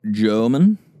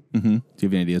German. Mm-hmm. Do you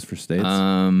have any ideas for states?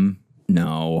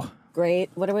 No. Great.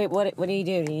 What do you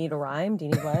do? Do you need a rhyme? Do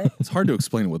you need what? It's hard to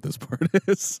explain what this part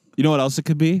is. You know what else it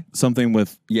could be? Something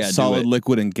with Yeah, do solid, it.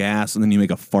 liquid, and gas, and then you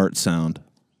make a fart sound.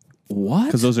 What?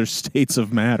 Because those are states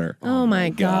of matter. Oh my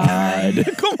God.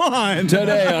 Come on.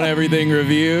 Today on Everything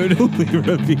Reviewed, we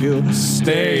review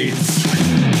states.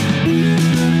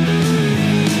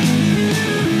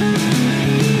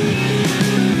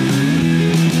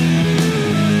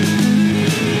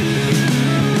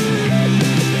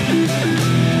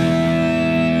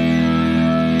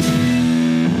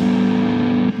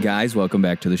 guys, welcome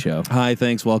back to the show. Hi,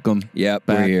 thanks, welcome. Yep,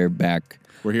 Back. we're here, back.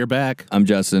 We're here back. I'm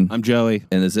Justin. I'm Joey.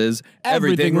 And this is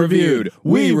Everything Reviewed.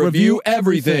 We review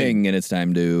everything. And it's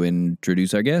time to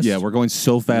introduce our guest. Yeah, we're going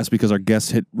so fast because our guests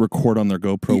hit record on their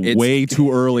GoPro It's- way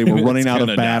too early. We're running out of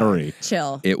gonna battery.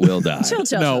 Chill. It will die. Chill.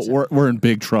 No, we're in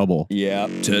big trouble. Yep.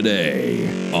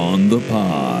 Today on the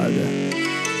pod,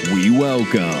 we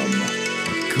welcome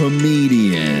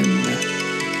comedian,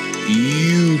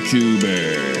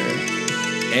 YouTuber,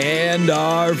 and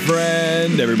our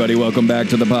friend. Everybody, welcome back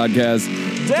to the podcast,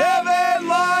 Devin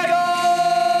Lytle!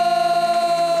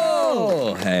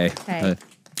 Hey.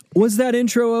 Was that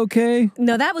intro okay?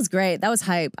 No, that was great. That was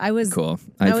hype. I was Cool.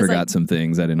 I was, forgot like, some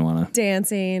things I didn't want to.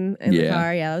 dancing in the Yeah.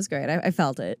 car. Yeah, that was great. I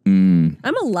felt it.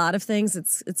 I'm a lot of things.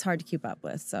 It's hard to keep up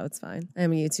with, so it's fine.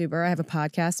 I'm a YouTuber. I have a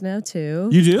podcast now too.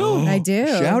 You do? I do.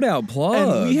 Shout out,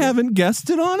 plug. And we haven't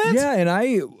guested on it? Yeah, and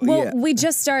Well, yeah. we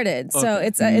just started, so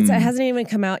it hasn't even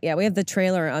come out yet. We have the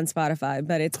trailer on Spotify,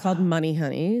 but it's called Money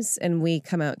Honeys, and we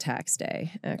come out tax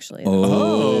day, actually.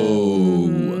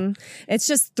 Oh. It's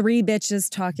just three bitches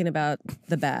talking about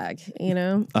the bag, you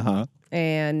know? Uh-huh.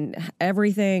 And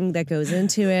everything that goes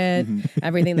into it,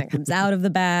 everything that comes out of the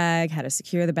bag, how to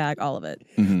secure the bag, all of it.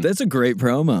 That's a great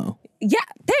promo. Yeah,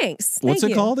 thanks. What's Thank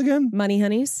it you. called again? Money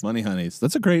Honeys. Money Honeys.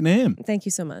 That's a great name. Thank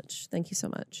you so much. Thank you so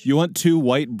much. You want two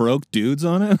white broke dudes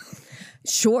on it?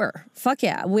 Sure. Fuck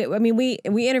yeah. We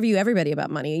interview everybody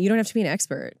about money. You don't have to be an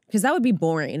expert because that would be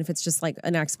boring if it's just like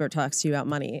an expert talks to you about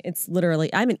money. It's literally,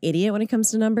 I'm an idiot when it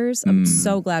comes to numbers. I'm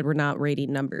so glad we're not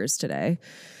rating numbers today.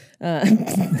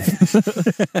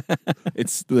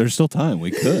 There's still time.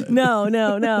 We could.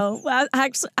 No. Well,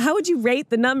 actually, how would you rate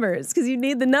the numbers? Because you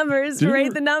need the numbers to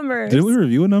rate the numbers. Didn't we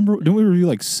review a number? Didn't we review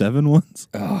like 7 ones?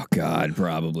 Oh, God,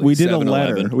 probably. We did a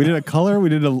 7-Eleven. letter. We did a color. We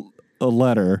did a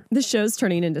letter. The show's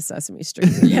turning into Sesame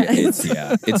Street. Yeah, it's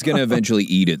going to eventually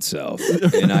eat itself.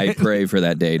 And I pray for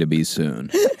that day to be soon.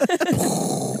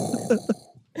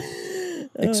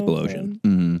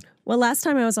 Explosion. Well, last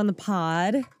time I was on the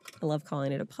pod, I love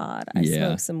calling it a pod. I Yeah.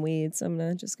 smoked some weed, so I'm going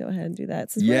to just go ahead and do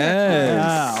that. Since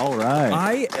Yes. All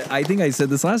right. I think I said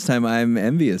this last time. I'm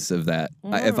envious of that.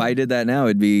 If I did that now,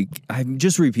 I'm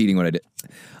just repeating what I did.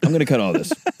 I'm going to cut all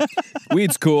this.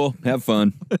 Weed's cool. Have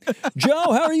fun.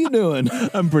 Joe, how are you doing?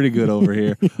 I'm pretty good over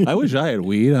here. I wish I had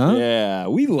weed, huh? Yeah,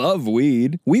 we love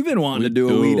weed. We've been wanting We to do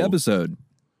a do. weed episode.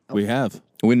 We have.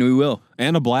 When we will.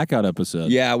 And a blackout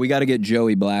episode. Yeah, we got to get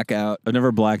Joey blackout. I've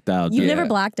never blacked out. You've Yeah. never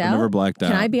blacked out? I've never blacked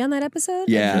out. Can I be on that episode?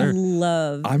 Yeah. I Sure.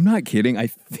 love. I'm not kidding. I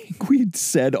think we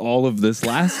said all of this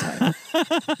last time.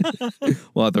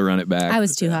 We'll have to run it back. I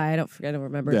was too high. I don't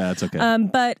remember. Yeah, it's okay.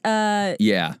 But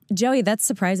Yeah. Joey, that's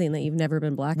surprising that you've never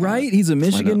been blacked out. Right? He's a I know.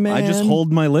 Michigan man. I just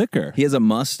hold my liquor. He has a I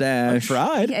mustache.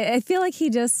 tried. I feel like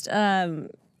he just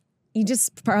you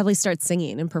just probably start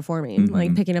singing and performing,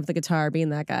 like picking up the guitar, being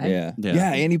that guy. Yeah. Yeah.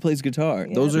 Yeah, and he plays guitar.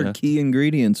 Those are Yeah. key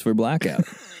ingredients for blackout.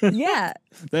 Yeah.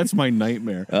 That's my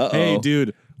nightmare. Uh-oh. Hey,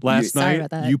 dude. Last Sorry night,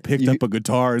 about that. you picked up a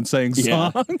guitar and sang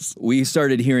Yeah. songs. We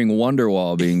started hearing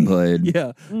Wonderwall being played.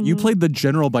 Yeah. You played The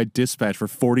General by Dispatch for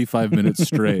 45 minutes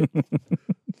straight.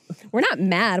 We're not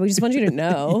mad. We just want you to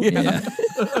know. Yeah.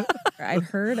 I've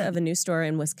heard of a new store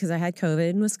in Wisconsin because I had COVID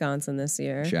in Wisconsin this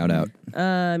year. Shout out.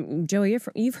 Joey,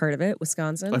 you've heard of it,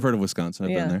 Wisconsin. I've heard of Wisconsin.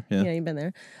 I've been there. Yeah. you've been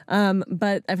there.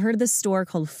 But I've heard of this store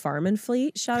called Farm and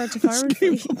Fleet. Shout out to Farm and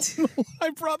Fleet. I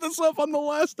brought this up on the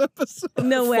last episode.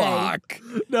 No way. Fuck.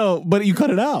 No, but you cut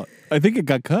it out. I think it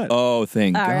got cut. Oh,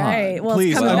 thank All God. right. Well,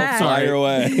 Please, it's coming well, back. sorry. Fire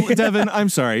away. Devin, I'm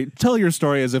sorry. Tell your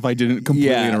story as if I didn't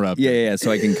completely interrupt. Yeah, so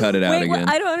I can cut it out Wait, again.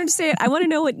 I don't understand. I want to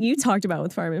know what you talked about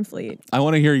with Farm and Fleet. I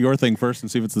want to hear your thing first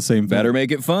and see if it's the same thing. Better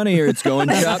make it funny or it's going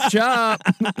chop chop.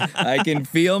 I can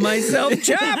feel myself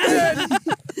chopping.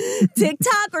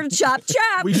 TikTok or Chop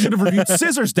Chop? We should have reviewed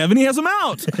Scissors. Devin, he has them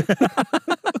out.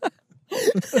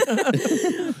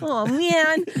 Oh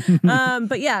man.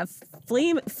 But yeah,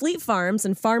 Fleet Farms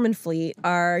and Farm and Fleet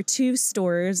are two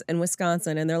stores in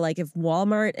Wisconsin, and they're like if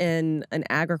Walmart and an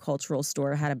agricultural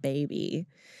store had a baby.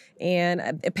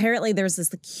 And apparently there's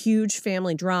this like, huge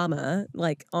family drama,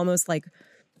 like almost like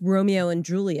Romeo and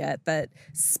Juliet that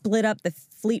split up the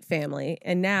Fleet family,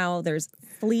 and now there's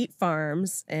Fleet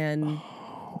Farms and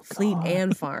Fleet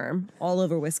and Farm all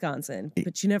over Wisconsin.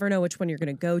 But you never know which one you're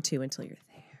going to go to until you're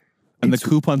there. And the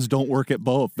coupons don't work at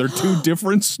both. They're two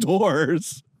different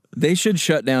stores. They should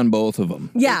shut down both of them.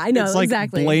 Yeah, I know, It's like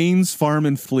exactly. Blaine's Farm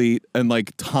and Fleet and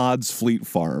like Todd's Fleet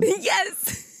Farm.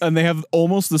 Yes! And they have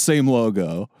almost the same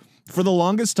logo. For the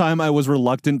longest time, I was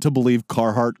reluctant to believe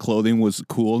Carhartt clothing was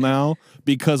cool now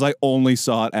because I only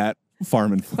saw it at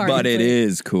Farm and Fleet. Farm But and it Fleet.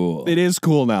 is cool. It is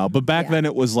cool now. But back Yeah. then,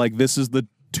 it was like, this is the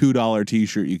 $2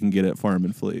 t-shirt you can get at Farm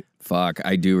and Fleet. Fuck,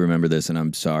 I do remember this, and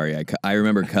I'm sorry. I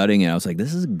remember cutting it. I was like,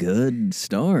 this is a good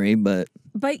story, but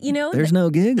But you know, there's no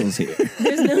giggles here.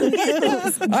 there's no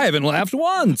giggles. I haven't laughed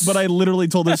once. But I literally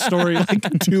told this story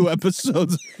like 2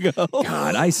 episodes ago.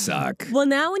 God, I suck. Well,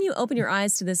 now when you open your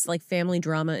eyes to this like family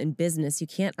drama in business, you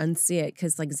can't unsee it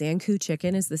because like Zanku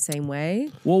Chicken is the same way.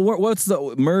 Well, what's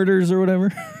the murders or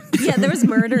whatever? Yeah, there was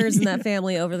murders in that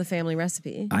family over the family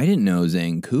recipe. I didn't know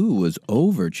Zanku was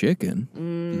over chicken.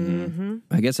 Mm-hmm.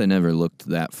 I guess I never looked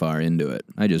that far into it.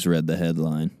 I just read the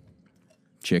headline.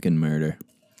 Chicken murder.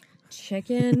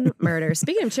 Chicken murder.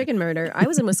 Speaking of chicken murder, I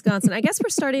was in Wisconsin. I guess we're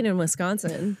starting in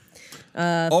Wisconsin.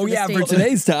 Oh, the yeah, for state-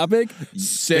 today's topic.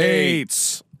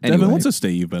 States. Anyway. Devin, what's a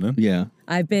state you've been in? Yeah.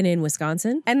 I've been in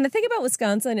Wisconsin. And the thing about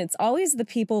Wisconsin, it's always the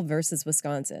people versus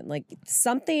Wisconsin. Like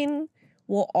something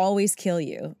will always kill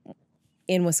you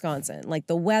in Wisconsin. Like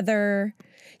the weather.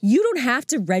 You don't have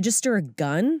to register a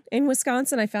gun in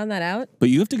Wisconsin. I found that out. But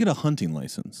you have to get a hunting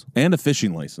license and a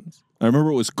fishing license. I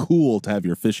remember it was cool to have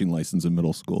your fishing license in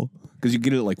middle school because you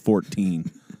get it at like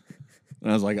 14. And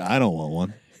I was like, I don't want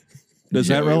one. Is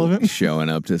that Joey relevant? Showing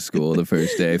up to school the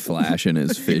first day, flashing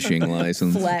his fishing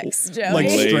license. Flex, Joey. Like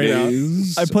straight out.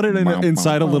 I put it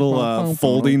inside a little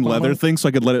folding leather thing so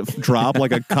I could let it drop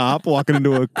like a cop walking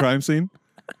into a crime scene.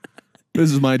 This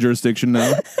is my jurisdiction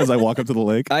now as I walk up to the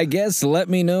lake. I guess let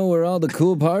me know where all the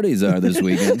cool parties are this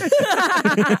weekend.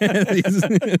 He's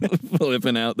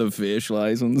flipping out the fish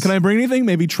license. Can I bring anything?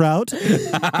 Maybe trout?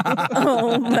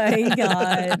 Oh my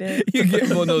God. You get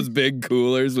one of those big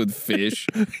coolers with fish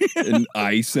and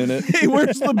ice in it. Hey,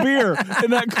 where's the beer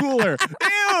in that cooler?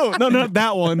 Ew! No, not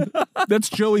that one. That's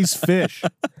Joey's fish.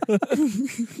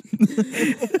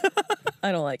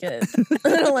 I don't like it. I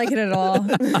don't like it at all.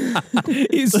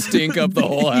 You stink up the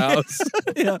whole house.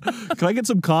 Yeah. Can I get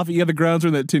some coffee? Yeah, the grounds are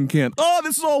in that tin can. Oh,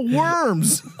 this is all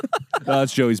worms. Oh,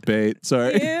 that's Joey's bait.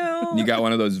 Sorry. Ew. You got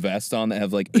one of those vests on that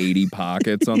have like 80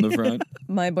 pockets on the front.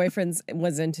 My boyfriend's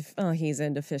he's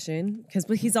into fishing because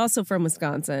he's also from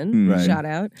Wisconsin. Right. Shout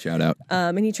out. Shout out.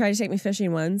 And he tried to take me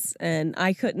fishing once, and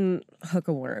I couldn't hook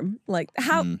a worm. Like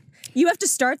how you have to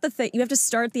start the thing. You have to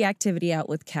start the activity out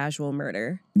with casual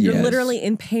murder. You're Yes. literally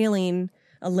impaling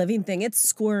a living thing. It's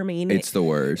squirming. It's the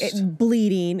worst. It's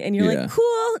bleeding, and you're Yeah. like,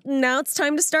 cool. Now it's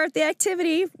time to start the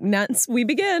activity. Now we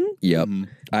begin. Yep.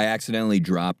 I accidentally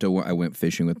dropped a worm. I went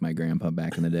fishing with my grandpa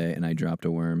back in the day, and I dropped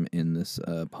a worm in this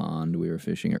pond we were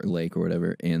fishing, or lake or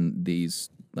whatever, and these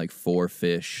like 4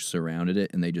 fish surrounded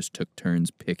it, and they just took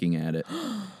turns picking at it.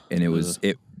 And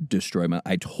it destroyed my...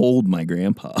 I told my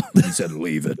grandpa. He said,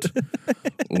 leave it.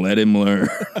 Let him learn.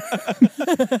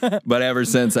 But ever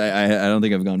since, I don't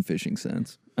think I've gone fishing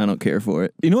since. I don't care for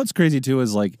it. You know what's crazy too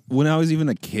is like when I was even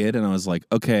a kid and I was like,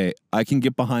 okay, I can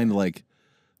get behind like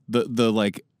the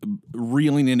like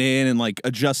reeling it in and like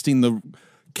adjusting the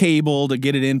cable to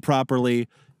get it in properly.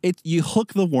 You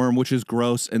hook the worm, which is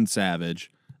gross and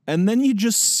savage, and then you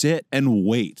just sit and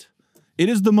wait. It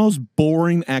is the most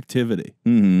boring activity.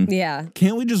 Yeah.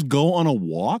 Can't we just go on a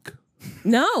walk?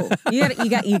 No. You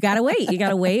gotta wait. You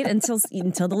gotta wait until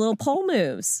the little pole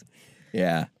moves.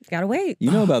 Yeah. Gotta wait.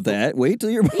 You know about that. Wait till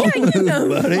your ball you moves, know.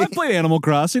 buddy. I played Animal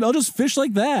Crossing. I'll just fish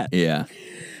like that. Yeah.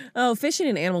 Oh, fishing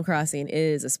in Animal Crossing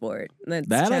is a sport. That's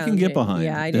That I can get challenging. behind.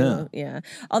 Yeah, I do. Yeah.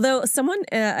 Although I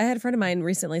had a friend of mine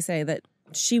recently say that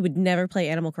she would never play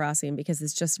Animal Crossing because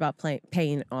it's just about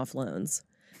paying off loans.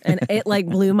 And it like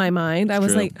blew my mind. I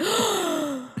was true. like,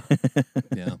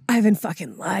 Yeah. I've been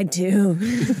fucking lied to.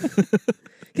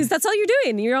 Because that's all you're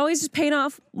doing. You're always just paying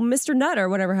off Mr. Nut or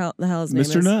whatever the hell his name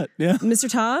is. Mr. Nut. Yeah. Mr.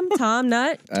 Tom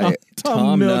Nut.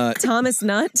 Tom Nook. Nut. Thomas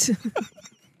Nut.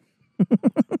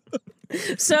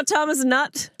 Sir Thomas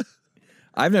Nut.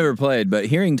 I've never played, but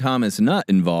hearing Thomas Nutt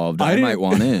involved, I didn't- might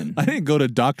want in. I didn't go to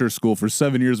doctor school for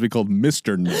 7 years. We called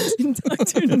Mr. Nut.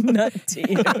 Dr.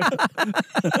 Nutty.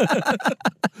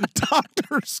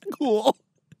 Doctor school.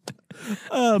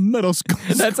 Middle school.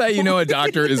 That's how you know a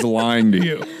doctor is lying to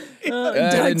you.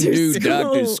 I didn't do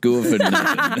doctor school for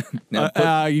nothing.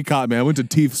 Now, You caught me. I went to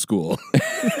teeth school.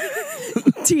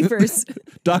 Teefers.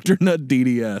 Dr. Nut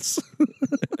DDS.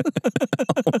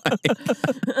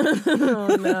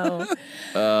 Oh no.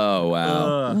 Oh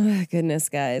wow. Oh, goodness,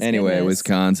 guys. Anyway, goodness.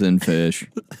 Wisconsin fish.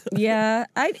 Yeah,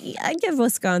 I give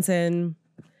Wisconsin.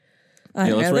 I Yeah,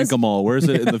 don't let's know, rank them all. Where's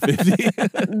it in the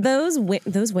 50?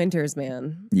 those winters,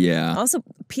 man. Yeah. Also,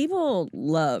 people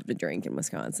love to drink in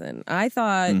Wisconsin. I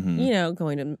thought,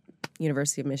 going to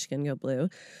University of Michigan, go blue,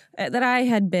 that I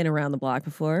had been around the block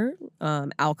before,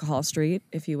 alcohol street,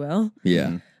 if you will.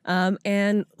 Yeah.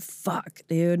 And fuck,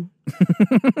 dude.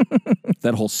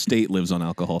 That whole state lives on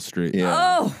Alcohol Street. Yeah.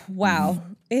 Oh, wow.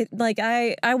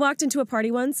 I walked into a party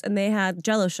once and they had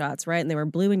Jello shots, right? And they were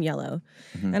blue and yellow.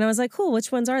 And I was like, cool,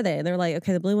 which ones are they? And they're like,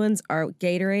 okay, the blue ones are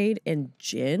Gatorade and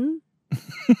gin.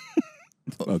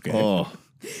 Okay. Oh.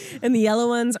 And the yellow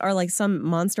ones are like some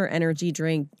Monster Energy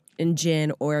drink and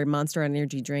gin or Monster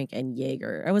Energy drink and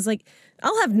Jaeger. I was like,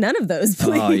 I'll have none of those,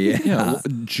 please. Oh yeah. Yeah,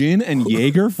 gin and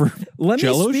Jaeger for Let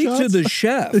Jello me speak shots? to the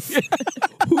chef.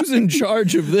 Who's in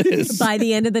charge of this? By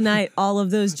the end of the night, all of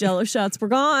those Jello shots were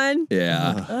gone.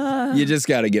 Yeah. You just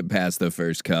got to get past the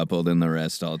first couple, then the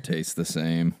rest all taste the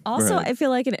same. Also, Right. I feel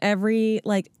like in every,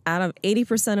 out of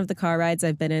 80% of the car rides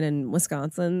I've been in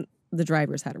Wisconsin, the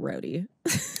drivers had a roadie.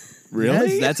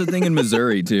 Really? That's a thing in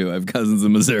Missouri too. I have cousins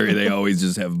in Missouri. They always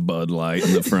just have Bud Light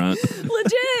in the front.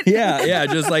 Legit. Yeah,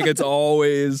 just like it's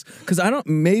always because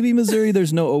maybe Missouri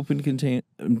there's no open container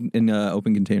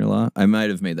law. I might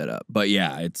have made that up, but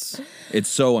yeah, it's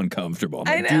so uncomfortable.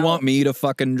 I'm I like, do you know. want me to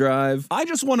fucking drive? I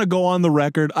just want to go on the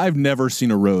record. I've never seen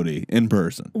a roadie in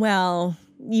person. Well,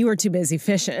 you were too busy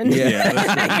fishing.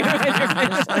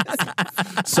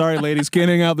 Sorry, ladies, can't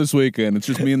hang out this weekend. It's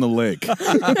just me and the lake.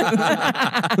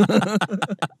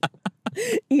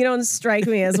 You don't strike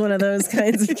me as one of those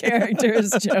kinds of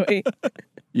characters, Joey.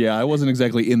 Yeah, I wasn't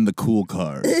exactly in the cool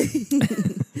car.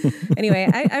 Anyway,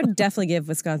 I would definitely give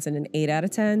Wisconsin an 8 out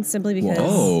of 10 simply because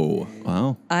Oh,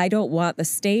 Wow. I don't want the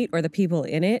state or the people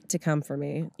in it to come for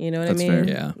me. You know what That's I mean?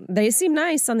 fair. yeah. They seem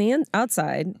nice on the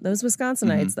outside. Those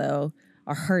Wisconsinites, though,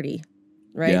 are hardy,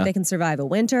 right? Yeah. They can survive a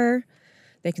winter.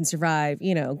 They can survive,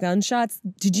 gunshots.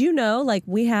 Did you know,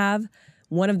 we have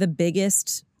one of the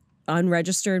biggest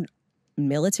unregistered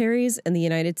militaries in the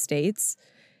United States,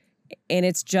 and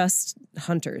it's just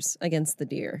hunters against the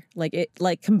deer.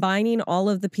 Combining all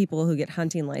of the people who get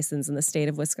hunting license in the state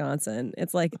of Wisconsin,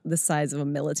 it's like the size of a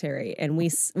military, and we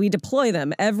deploy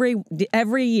them every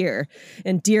year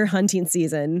in deer hunting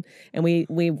season, and we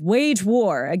wage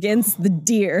war against the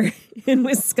deer in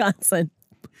Wisconsin.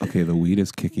 Okay, the weed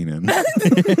is kicking in.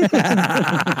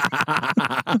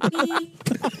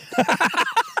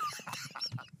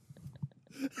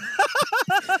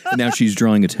 Now she's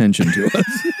drawing attention to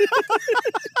us.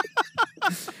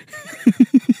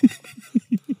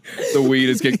 The weed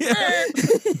is kicking.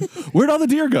 Where'd all the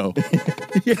deer go?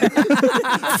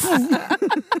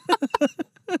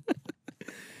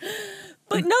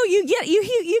 But no, you get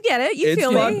it. You It's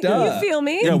feel me. fucked up. You feel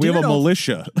me. Yeah, we have a Deer don't-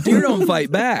 militia. Deer don't fight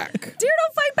back. Deer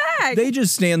don't fight back. They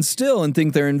just stand still and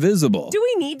think they're invisible. Do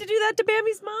we need to do that to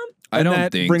Bambi's mom? I don't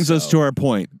that think brings so. us to our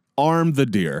point. Arm the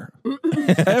deer.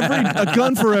 A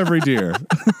gun for every deer.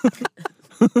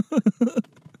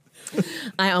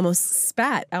 I almost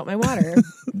spat out my water.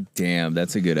 Damn,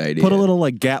 that's a good idea. Put a little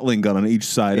Gatling gun on each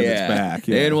side of its yeah. back.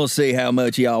 Yeah. And we'll see how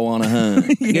much y'all want to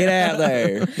hunt. Get out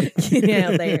there. Get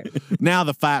out there. Now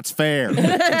the fight's fair.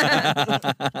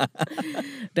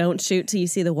 Don't shoot till you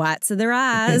see the whites of their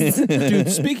eyes. Dude,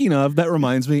 speaking of, that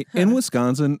reminds me, in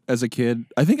Wisconsin as a kid,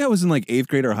 I think I was in 8th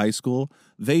grade or high school,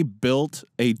 they built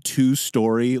a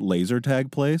 2-story laser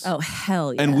tag place. Oh,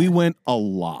 hell yeah. And we went a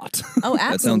lot. Oh, absolutely.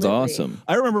 That sounds awesome.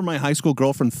 I remember my high school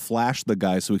girlfriend flashed the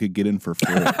guy so we could get in for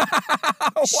free.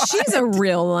 She's a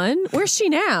real one. Where's she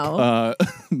now?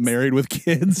 Married with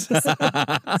kids.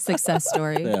 Success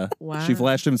story. Yeah. Wow. She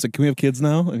flashed him and said, "Can we have kids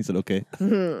now?" And he said, "Okay."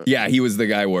 Yeah, he was the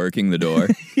guy working the door.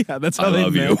 Yeah, that's how I they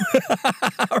love met. you.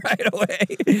 Right away.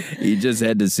 He just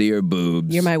had to see her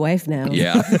boobs. You're my wife now.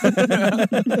 Yeah.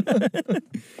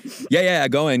 Yeah,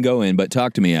 go in. But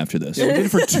talk to me after this. We did it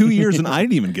for 2 years and I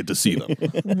didn't even get to see them.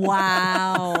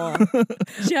 Wow.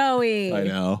 Joey. I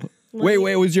know. Wait,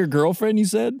 was your girlfriend, you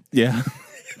said? Yeah.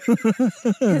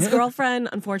 His girlfriend,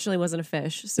 unfortunately, wasn't a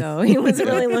fish, so he wasn't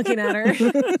really looking at her.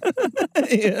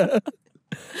 Yeah.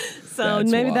 So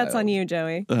That's maybe that's wild. on you,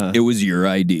 Joey. It was your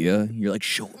idea. You're like,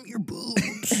 show him your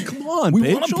boobs. Come on, We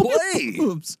babe. wanna show me your play.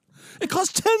 boobs. It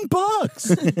costs $10.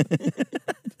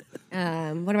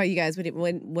 What about you guys?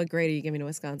 What grade are you giving to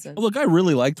Wisconsin? Look, I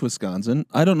really liked Wisconsin.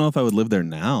 I don't know if I would live there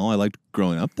now. I liked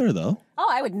growing up there, though. Oh,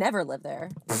 I would never live there.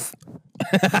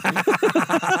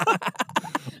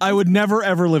 I would never,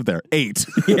 ever live there. 8.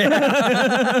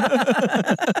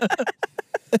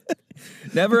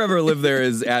 Never ever live there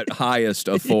is at highest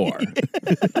a 4.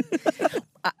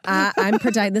 I'm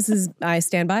protecting. I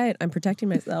stand by it. I'm protecting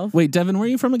myself. Wait, Devin, where are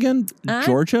you from again?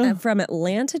 Georgia? I'm from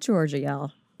Atlanta, Georgia,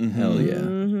 y'all. Hell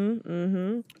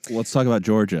yeah. Let's talk about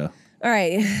Georgia. All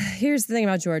right, here's the thing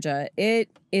about Georgia. It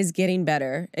is getting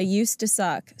better. It used to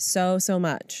suck so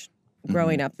much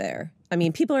growing up there. I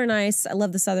mean, people are nice. I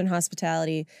love the Southern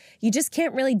hospitality. You just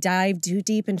can't really dive too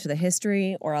deep into the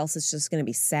history or else it's just going to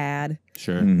be sad.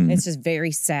 Sure. It's just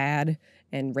very sad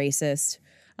and racist.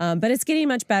 But it's getting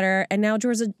much better. And now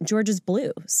Georgia's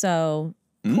blue. So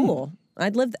cool.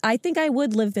 I think I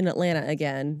would live in Atlanta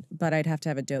again, but I'd have to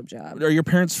have a dope job. Are your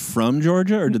parents from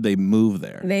Georgia or did they move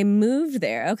there? They moved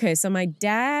there. Okay, so my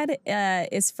dad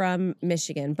is from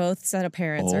Michigan. Both set of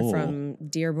parents are from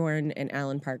Dearborn and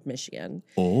Allen Park, Michigan.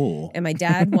 Oh. And my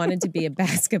dad wanted to be a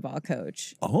basketball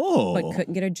coach, Oh. but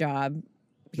couldn't get a job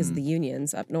because of the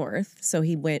unions up north. So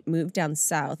he moved down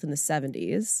south in the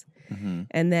 70s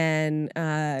and then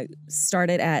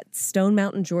started at Stone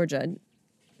Mountain, Georgia.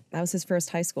 That was his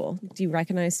first high school. Do you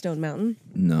recognize Stone Mountain?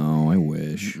 No, I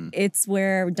wish. It's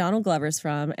where Donald Glover's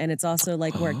from, and it's also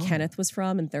like where Kenneth was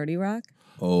from in 30 Rock.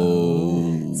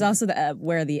 Oh. It's also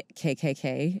where the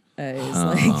KKK is.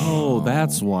 Like, Oh,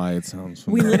 that's why it sounds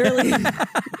we familiar. literally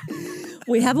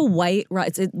we have a white.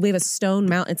 We have a stone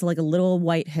mountain. It's like a little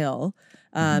white hill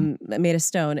made of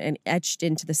stone, and etched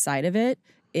into the side of it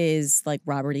is like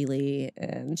Robert E. Lee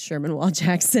and Sherman Wall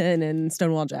Jackson and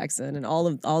Stonewall Jackson and all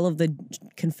of the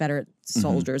Confederate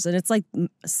soldiers, and it's like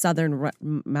Southern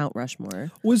Mount Rushmore.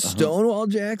 Was Stonewall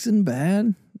Jackson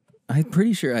bad? I'm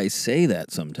pretty sure I say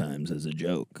that sometimes as a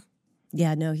joke.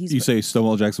 Yeah, no, he's You say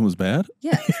Stonewall Jackson was bad?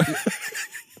 yeah,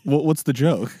 What's the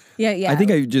joke? yeah. I think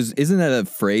isn't that a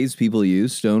phrase people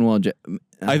use? Stonewall Jackson.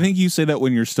 I think you say that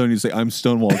when you're stoned, you say, I'm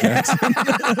Stonewall Jackson.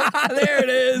 There it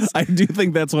is. I do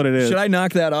think that's what it is. Should I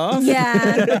knock that off?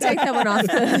 Yeah, take that one off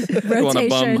the I want to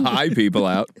bum rotation. high people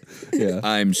out. Yeah.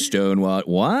 I'm Stonewall.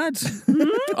 What?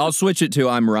 I'll switch it to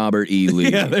I'm Robert E. Lee.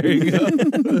 Yeah, there you go.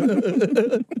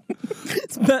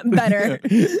 But better.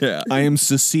 Yeah. I am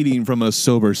seceding from a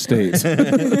sober state. Devin,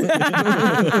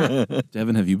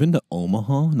 have you been to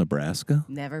Omaha, Nebraska?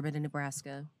 Never been to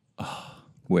Nebraska.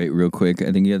 Wait, real quick.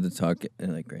 I think you have to talk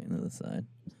like right into the side.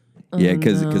 Yeah,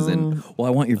 because then, I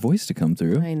want your voice to come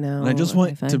through. I know. And I just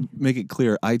want Okay, to fine. make it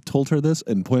clear, I told her this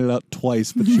and pointed it out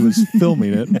twice, but she was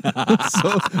filming it.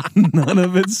 So none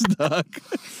of it stuck.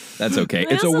 That's okay.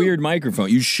 It's a also- weird microphone.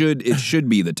 It should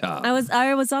be the top.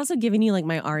 I was also giving you like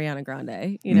my Ariana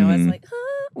Grande. You know, I was like,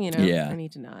 huh? You know, Yeah. I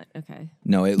need to not. Okay.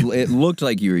 No, it looked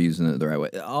like you were using it the right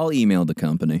way. I'll email the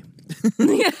company.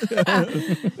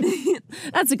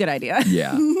 That's a good idea.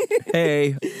 Yeah.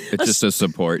 Hey, it's just a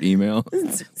support email.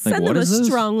 Send what them a is this?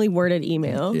 strongly worded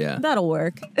email. Yeah. That'll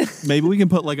work. Maybe we can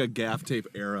put like a gaff tape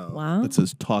arrow Wow. that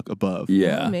says talk above.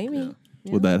 Yeah. Maybe.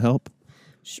 Would that help?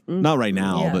 Not right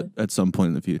now, Yeah. but at some point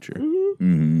in the future.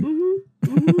 Mm-hmm.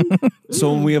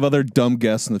 So when we have other dumb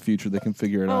guests in the future, they can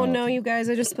figure it out. Oh no, you guys!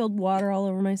 I just spilled water all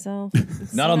over myself.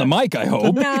 Not on the mic, I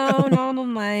hope. No, not on the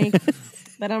mic.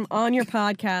 But I'm on your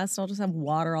podcast. I'll just have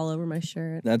water all over my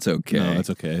shirt. That's okay. No, that's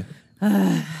okay. All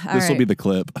This will right. be the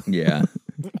clip. Yeah.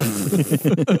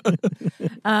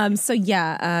 So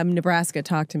Nebraska,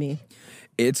 talk to me.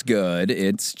 It's good.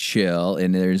 It's chill,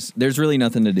 and there's really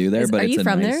nothing to do there. But Are it's you a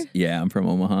from nice, there? Yeah, I'm from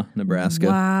Omaha, Nebraska.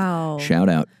 Wow. Shout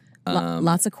out.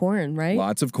 Lots of corn, right?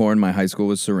 Lots of corn. My high school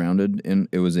was surrounded, and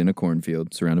it was in a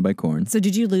cornfield, surrounded by corn. So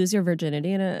did you lose your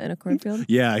virginity in a cornfield?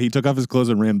 Yeah, he took off his clothes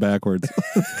and ran backwards.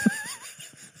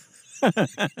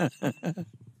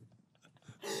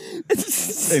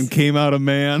 And came out a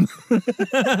man.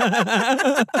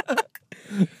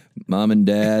 Mom and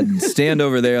Dad, stand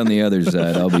over there on the other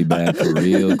side. I'll be back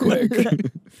real quick.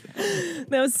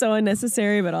 That was so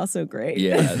unnecessary, but also great.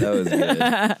 Yeah, that was good.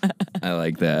 I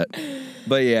like that.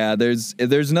 But yeah,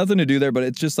 there's nothing to do there, but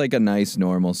it's just like a nice,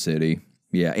 normal city.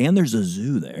 Yeah, and there's a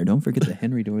zoo there. Don't forget the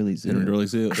Henry Dorley Zoo.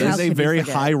 It is How a could you very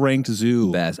forget? high-ranked zoo.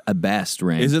 Best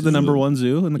ranked. Is it the number zoo. one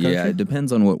zoo in the country? Yeah, it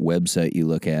depends on what website you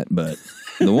look at, but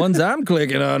the ones I'm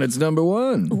clicking on, it's number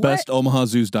one.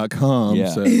 BestOmahaZoos.com Yeah.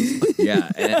 says.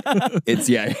 Yeah, it's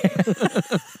yeah.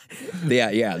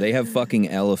 They have fucking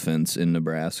elephants in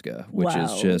Nebraska, which Wow.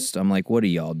 is just. I'm like, what are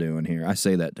y'all doing here? I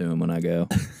say that to them when I go.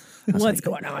 What's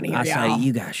going on here, I y'all? say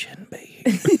you guys shouldn't be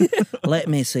here. Let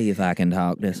me see if I can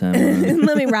talk to someone.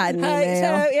 Let me write an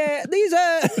email. Yeah, these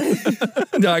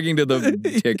talking to the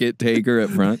ticket taker up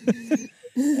front.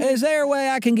 Is there a way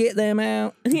I can get them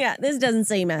out? Yeah, this doesn't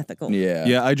seem ethical. Yeah.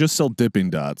 Yeah, I just sell dipping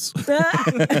dots.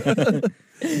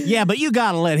 Yeah, but you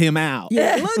gotta let him out.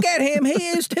 Yeah, look at him. He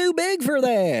is too big for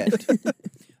that.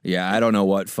 Yeah, I don't know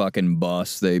what fucking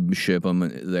bus they ship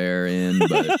them there in,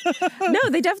 but No,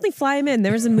 they definitely fly him in.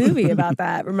 There was a movie about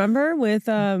that. Remember with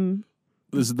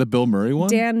Is it the Bill Murray one?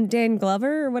 Dan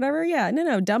Glover or whatever? Yeah,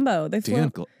 no, Dumbo. They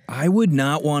flew. I would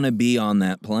not want to be on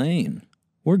that plane.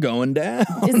 We're going down.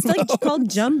 It's like called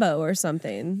Jumbo or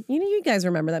something. You guys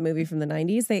remember that movie from the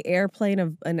 90s? They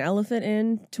airplane an elephant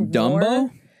in to Dumbo?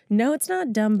 war. No, it's not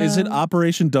Dumbo. Is it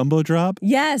Operation Dumbo Drop?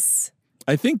 Yes.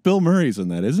 I think Bill Murray's in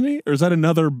that, isn't he? Or is that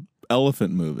another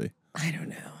elephant movie? I don't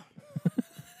know.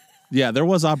 Yeah, there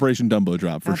was Operation Dumbo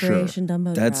Drop for sure. Operation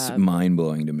Dumbo That's Drop.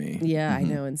 mind-blowing to me. Yeah, I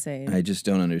know, insane. I just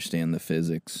don't understand the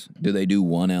physics. Do they do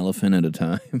one elephant at a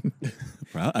time?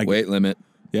 Weight limit.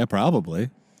 Yeah, probably.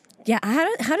 Yeah,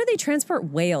 how do they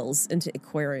transport whales into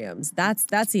aquariums? That's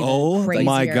even Oh crazier.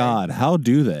 my God, how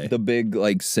do they? The big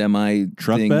like semi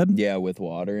Truck thing, bed? yeah, with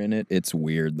water in it. It's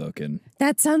weird looking.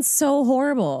 That sounds so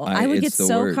horrible. I would get it's the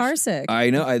so worst. car sick.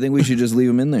 I know. I think we should just leave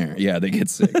them in there. Yeah, they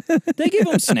get sick. They give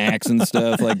them snacks and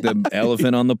stuff, like the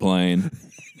elephant on the plane.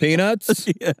 Peanuts.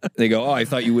 Yeah. They go. Oh, I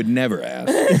thought you would never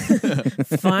ask.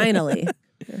 Finally,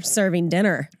 they're serving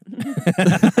dinner.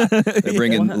 They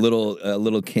bring in a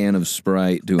little can of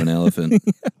Sprite to an elephant.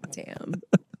 Damn.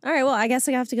 All right, well, I guess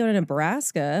I have to go to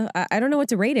Nebraska. I don't know what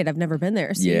to rate it. I've never been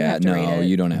there, so you Yeah, have to rate no, it.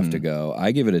 you don't have to go.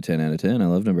 I give it a 10 out of 10. I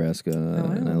love Nebraska,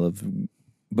 and I love.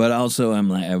 But also, I'm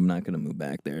not going to move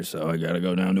back there, so I got to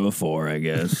go down to a 4, I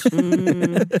guess.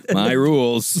 My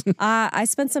rules. I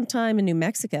spent some time in New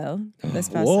Mexico this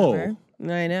past Whoa.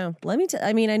 summer. I know. Let me.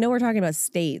 I mean, I know we're talking about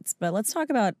states, but let's talk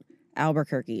about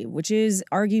Albuquerque, which is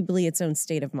arguably its own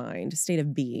state of mind, state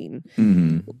of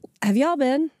being. Have y'all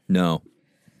been? No.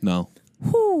 No.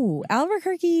 Whew,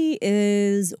 Albuquerque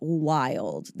is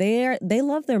wild. They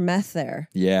love their meth there.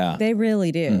 Yeah. They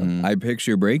really do. I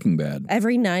picture Breaking Bad.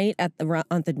 Every night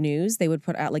on the news, they would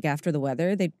put out, like after the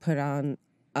weather, they'd put on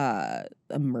a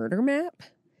murder map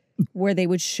where they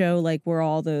would show like where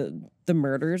all the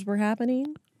murders were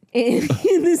happening in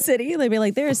the city. They'd be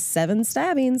like, there's 7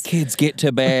 stabbings. Kids, get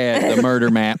to bed. The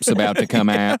murder map's about to come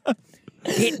out.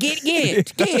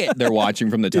 Get. They're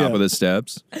watching from the top of the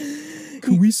steps.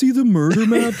 Can we see the murder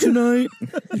map tonight?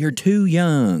 You're too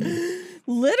young.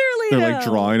 Literally, They're like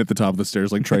drawing at the top of the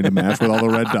stairs, like trying to match where all the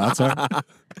red dots are.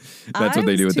 That's what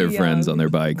they do with their too friends young. on their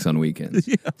bikes on weekends.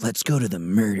 Let's go to the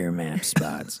murder map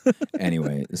spots.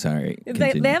 Anyway, sorry. They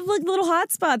continue. have like little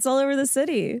hot spots all over the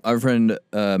city. Our friend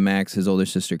Max, his older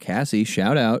sister Cassie,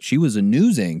 shout out. She was a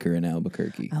news anchor in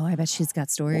Albuquerque. Oh, I bet she's got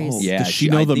stories. Yeah, Does she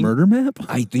know the murder map?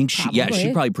 I think she. Yeah, she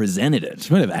Probably. probably presented it.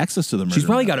 She might have access to the murder She's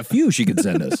probably map. got a few she could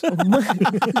send us.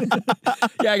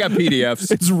 Yeah, I got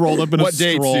PDFs. It's rolled up in What a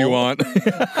dates do you scroll. want?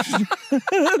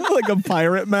 Like a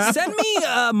pirate map. Send me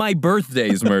my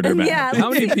birthday's murder map. Yeah. How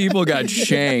many people got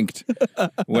shanked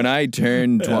when I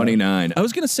turned 29? I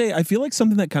was going to say, I feel like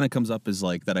something that kind of comes up is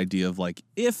like that idea of like,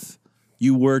 if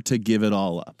you were to give it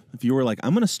all up, if you were like,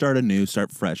 I'm going to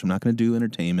start fresh, I'm not going to do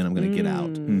entertainment, I'm going to get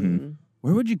out,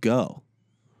 where would you go?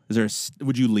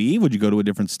 Would you leave? Would you go to a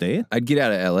different state? I'd get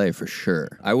out of LA for sure.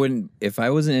 I wouldn't, if I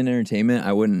wasn't in entertainment,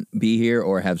 I wouldn't be here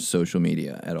or have social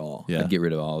media at all. Yeah. I'd get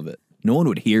rid of all of it. No one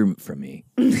would hear from me.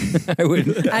 I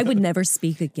would. I would never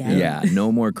speak again. Yeah,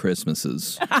 no more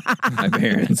Christmases. My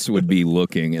parents would be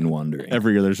looking and wondering.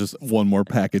 Every year there's just one more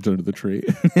package under the tree.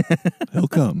 He'll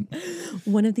come.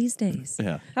 One of these days.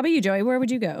 Yeah. How about you, Joey? Where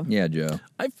would you go? Yeah, Joe.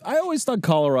 I always thought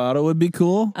Colorado would be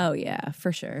cool. Oh, yeah,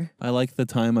 for sure. I like the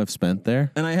time I've spent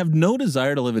there. And I have no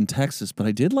desire to live in Texas, but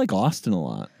I did like Austin a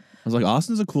lot. I was like,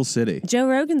 Austin's a cool city. Joe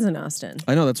Rogan's in Austin.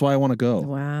 I know, that's why I want to go.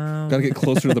 Wow. Got to get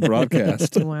closer to the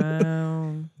broadcast.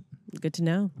 Wow. Good to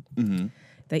know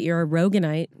that you're a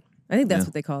Roganite. I think that's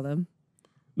what they call them.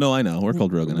 No, I know. We're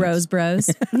called Roganites. Rose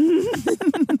Bros.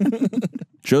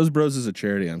 Joe's Bros is a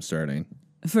charity I'm starting.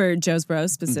 For Joe's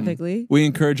Bros specifically. We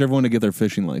encourage everyone to get their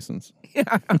fishing license.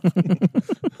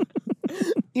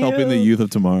 Helping the youth of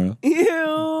tomorrow.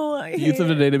 Ew. I Youth hate of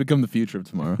today to become the future of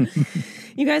tomorrow.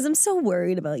 You guys, I'm so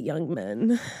worried about young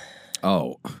men.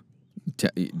 Oh,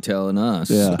 telling us.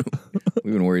 Yeah.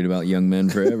 We've been worried about young men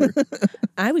forever.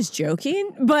 I was joking,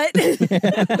 but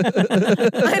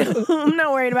I'm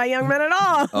not worried about young men at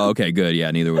all. Oh, okay, good.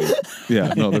 Yeah, neither way.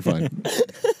 Yeah, no, they're fine.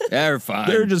 They're fine.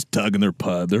 They're just tugging their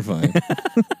pud. They're fine.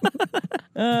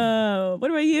 What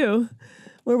about you?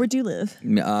 Where would you live?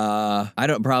 I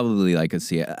don't probably like a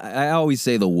Seattle. I always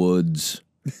say the woods.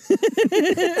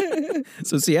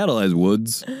 So Seattle has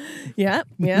woods. Yeah.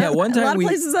 Yeah, one time a lot we- of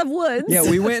places have woods. Yeah,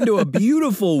 we went into a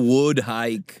beautiful wood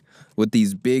hike with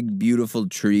these big, beautiful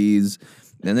trees.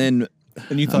 And then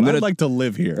And you thought, I'm gonna- I'd like to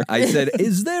live here. I said,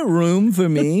 is there room for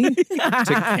me to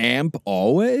camp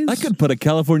always? I could put a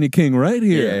California King right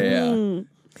here.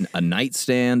 Yeah. a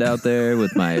nightstand out there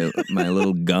with my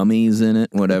little gummies in it,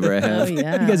 whatever I have. Oh,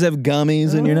 yeah. You guys have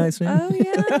gummies in your nightstand? Oh,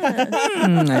 yeah.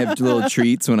 I have little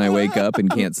treats when I wake up and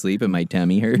can't sleep and my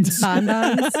tummy hurts.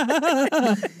 Bonbons.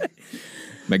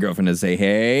 My girlfriend will say,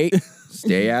 hey,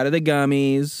 stay out of the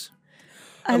gummies.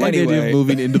 I like the idea of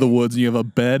moving into the woods and you have a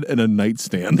bed and a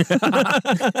nightstand.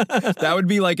 That would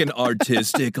be like an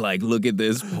artistic, like, look at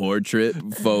this portrait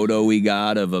photo we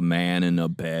got of a man in a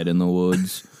bed in the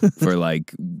woods for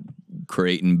like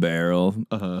Crate and Barrel.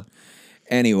 Uh-huh.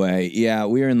 Anyway, yeah,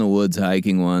 we were in the woods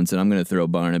hiking once, and I'm going to throw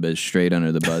Barnabas straight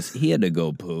under the bus. He had to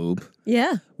go poop.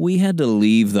 Yeah. We had to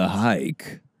leave the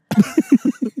hike.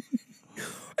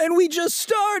 And we just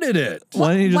started it.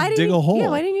 Why didn't you just dig a hole? Yeah,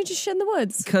 why didn't you just shit in the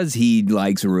woods? Because he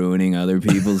likes ruining other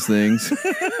people's things.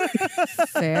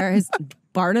 Fair.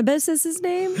 Barnabas is his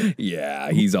name?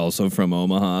 Yeah, he's also from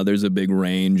Omaha. There's a big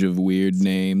range of weird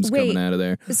names coming out of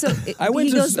there. So went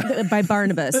he to goes by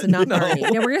Barnabas and not Barney.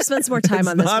 Yeah, we're going to spend some more time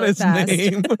on this Not real his fast.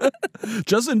 name.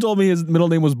 Justin told me his middle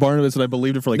name was Barnabas, and I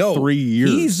believed it for like 3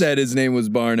 years. He said his name was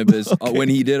Barnabas when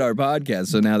he did our podcast,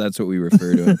 so now that's what we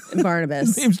refer to him. Barnabas.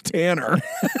 His name's Tanner.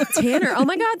 Tanner. Oh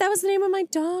my God, that was the name of my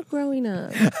dog growing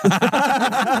up.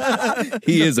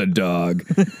 He is a dog.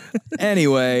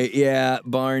 Anyway, yeah,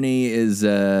 Barney is...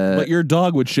 But your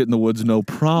dog would shit in the woods, no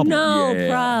problem. No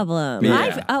Yeah. problem.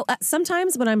 Yeah.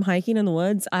 Sometimes when I'm hiking in the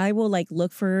woods, I will like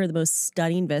look for the most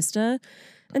stunning vista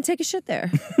and take a shit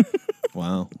there.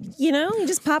 Wow. You know, you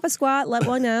just pop a squat, let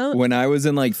one out. When I was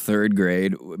in like third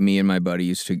grade, me and my buddy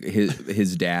used to,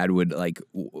 his dad would like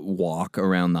walk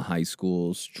around the high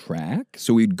school's track.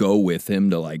 So we'd go with him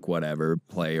to like whatever,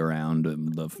 play around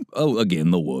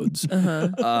the woods.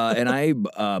 And I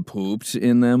pooped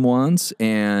in them once,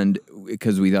 and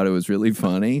because we thought it was really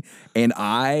funny. And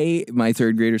my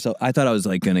third grader self, I thought I was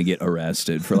like going to get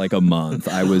arrested for like a month.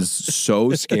 I was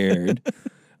so scared.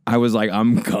 I was like,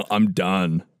 I'm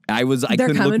done. I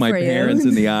couldn't look my parents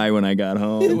in the eye when I got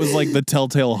home. It was like the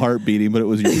telltale heart beating, but it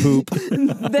was your poop.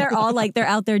 They're all like, they're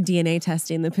out there DNA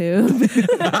testing the poop.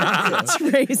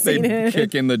 Tracing They it.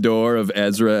 kick in the door of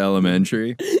Ezra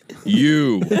Elementary.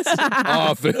 You,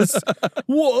 office.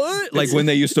 What? Like when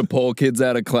they used to pull kids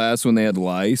out of class when they had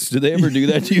lice. Did they ever do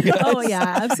that to you guys? Oh,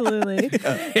 yeah, absolutely.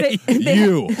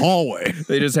 You, hallway.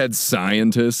 They just had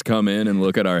scientists come in and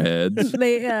look at our heads.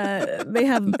 They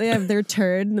have their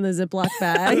turd in the Ziploc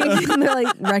bag. And they're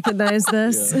like, recognize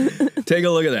this. Take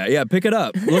a look at that. Yeah, pick it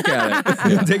up. Look at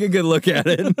it. Take a good look at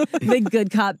it. Big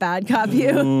good cop, bad cop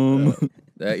you.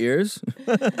 That yours?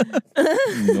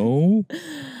 No.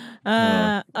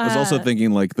 I was also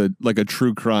thinking like a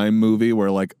true crime movie where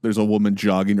like there's a woman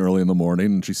jogging early in the morning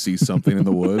and she sees something in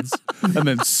the woods and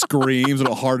then screams and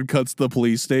it hard cuts to the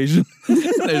police station.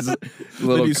 There's a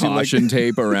little you see, like- caution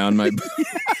tape around my...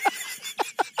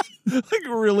 Like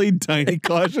really tiny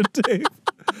caution tape.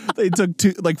 They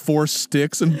took 4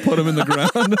 sticks and put them in the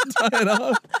ground and tie it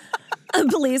up. A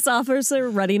police officer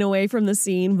running away from the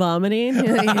scene, vomiting.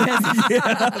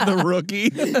 The rookie.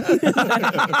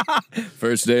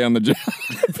 First day on the job.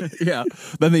 Yeah.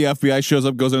 Then the FBI shows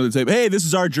up, goes under the tape. Hey, this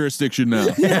is our jurisdiction now.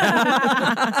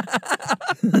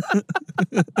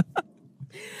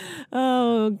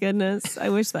 Oh, goodness. I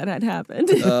wish that had happened.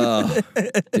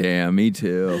 Damn, me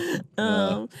too.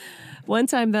 One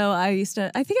time, though, I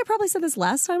think I probably said this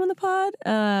last time on the pod,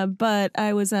 but I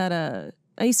used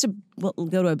to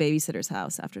go to a babysitter's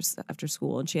house after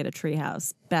school, and she had a tree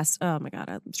house. Oh my God,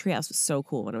 a tree house was so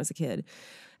cool when I was a kid.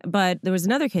 But there was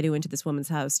another kid who went to this woman's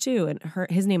house too, and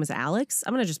his name was Alex.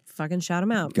 I'm going to just fucking shout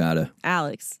him out. Gotta.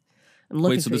 Alex. I'm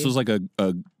looking Wait, so for this you. was like a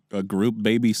group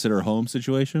babysitter home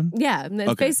situation? Yeah, and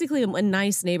it's Okay. basically a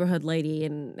nice neighborhood lady,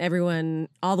 and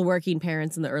all the working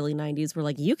parents in the early 90s were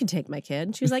like, you can take my kid.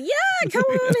 And she was like, yeah, come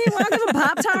on in, welcome to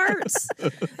Pop-Tarts. I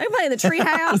can play in the tree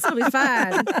house, it'll be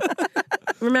fine.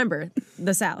 Remember,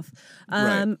 the South.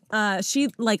 She,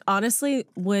 like, honestly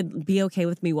would be okay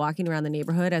with me walking around the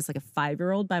neighborhood as, like, a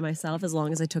 5-year-old by myself as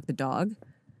long as I took the dog.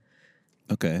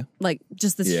 Okay. Like,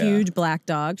 just this Yeah. huge black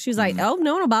dog. She was like, oh,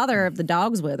 no one will bother her if the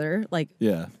dog's with her. Like,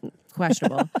 Yeah.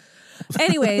 questionable.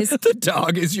 Anyways, The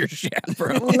dog is your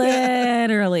chaperone.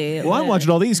 literally. Well, I'm watching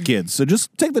all these kids, so just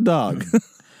take the dog.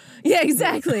 Yeah,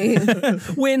 exactly.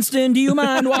 Winston, do you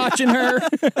mind watching her?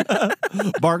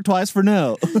 Bark twice for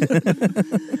no.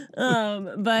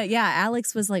 But yeah,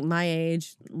 Alex was like my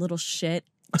age, little shit,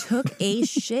 took a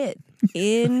shit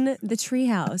in the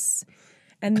treehouse.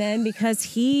 And then because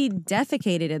he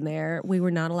defecated in there, we were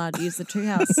not allowed to use the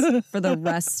treehouse for the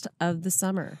rest of the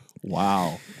summer.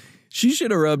 Wow. She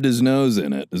should have rubbed his nose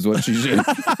in it, is what she should.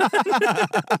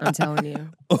 I'm telling you.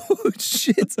 Oh,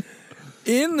 shit.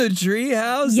 In the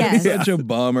treehouse? Yes. That's such a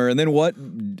bummer. And then what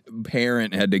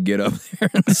parent had to get up there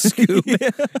and scoop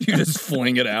it? You just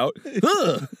fling it out.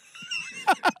 Ugh.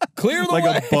 Clear the Like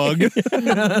way.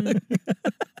 a bug.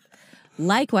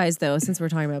 Likewise, though, since we're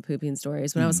talking about pooping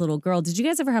stories, when I was a little girl, did you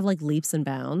guys ever have like Leaps and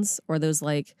Bounds or those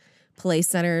like play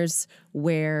centers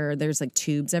where there's like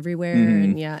tubes everywhere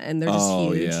and and they're just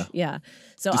Oh, huge. yeah.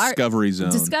 So Discovery Zone.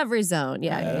 Discovery Zone.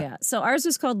 Yeah. So ours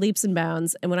was called Leaps and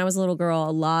Bounds. And when I was a little girl,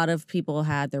 a lot of people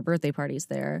had their birthday parties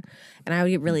there. And I would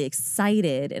get really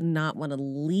excited and not want to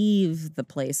leave the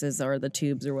places or the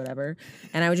tubes or whatever.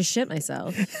 And I would just shit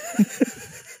myself.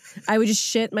 I would just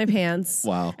shit my pants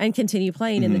Wow. and continue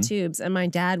playing in the tubes. And my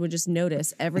dad would just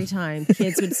notice every time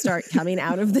kids would start coming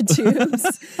out of the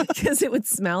tubes because it would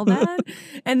smell bad.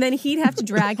 And then he'd have to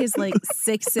drag his like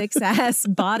 6'6" ass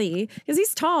body, because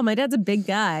he's tall. My dad's a big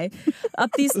guy,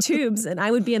 up these tubes. And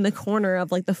I would be in the corner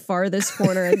of like the farthest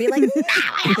corner and be like, no,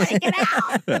 I gotta get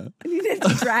out. And he'd have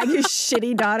to drag his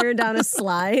shitty daughter down a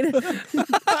slide.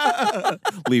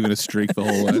 Leaving a streak the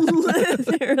whole way.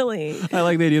 Literally. I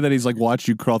like the idea that he's like watched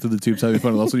you crawl through the tubes having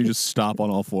fun, and also you just stop on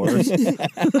all fours.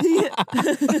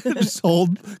 Just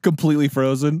hold completely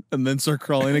frozen and then start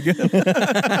crawling again.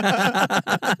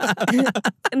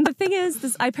 And the thing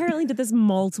is, I apparently did this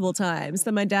multiple times.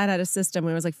 That my dad had a system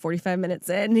when it was like 45 minutes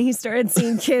in, and he started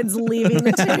seeing kids leaving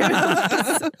the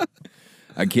tubes.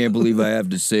 I can't believe I have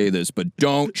to say this, but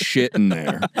don't shit in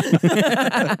there.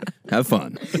 Have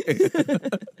fun.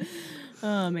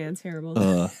 Oh man,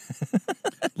 terrible.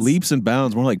 Leaps and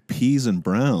bounds, more like peas and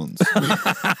browns.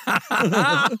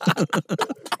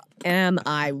 Am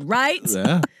I right?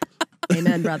 Yeah.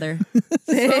 Amen, brother.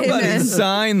 Somebody Amen.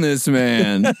 sign this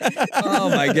man. Oh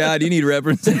my God, you need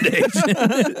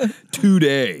representation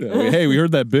today. Hey, we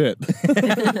heard that bit.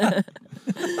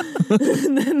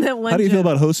 And then that one How do you feel joke-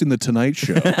 about hosting the Tonight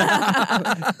Show?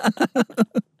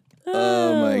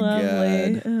 Oh my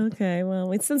Lovely. God. Okay,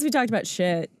 well, since we talked about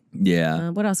shit, Yeah.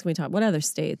 what else can we talk? What other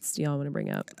states do y'all want to bring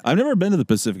up? I've never been to the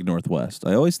Pacific Northwest.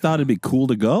 I always thought it'd be cool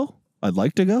to go. I'd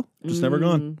like to go. Just never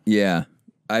gone. Yeah.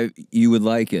 You would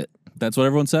like it. That's what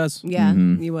everyone says. Yeah,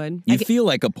 you would. You feel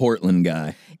like a Portland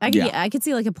guy. I could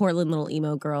see like a Portland little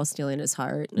emo girl stealing his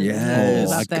heart. and Yes.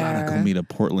 he's Oh, up I gotta go there. meet a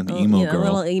Portland Oh, emo you know, girl.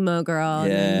 little emo girl.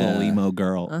 Yeah. Little emo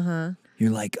girl. Uh-huh.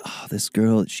 You're like, oh, this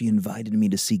girl, she invited me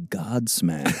to see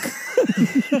Godsmack.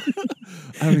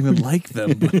 I don't even like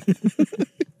them.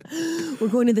 We're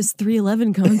going to this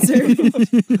 311 concert.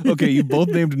 Okay, you both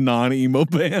named non-emo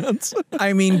bands.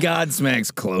 I mean, Godsmack's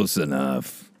close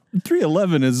enough.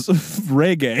 311 is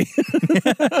reggae.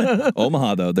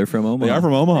 Omaha, though. They're from Omaha. They are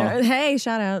from Omaha. Hey,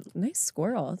 shout out. Nice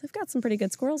squirrel. They've got some pretty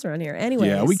good squirrels around here. Anyways.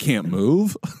 Yeah, we can't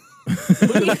move.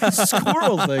 Look at the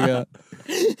squirrels they got.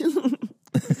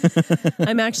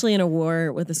 I'm actually in a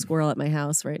war with a squirrel at my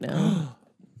house right now.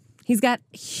 He's got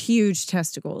huge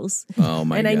testicles. Oh,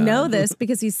 my and God. I know this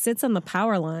because he sits on the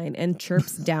power line and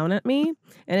chirps down at me,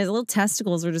 and his little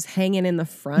testicles are just hanging in the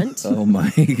front Oh, my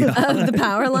God. of the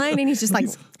power line, and he's just like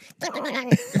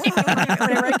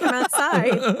whenever I come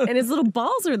outside, and his little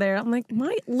balls are there. I'm like,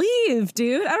 leave,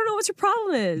 dude. I don't know what your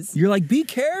problem is. You're like, be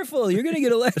careful. You're going to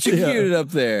get electrocuted up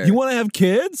there. You want to have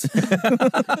kids?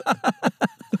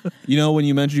 You know, when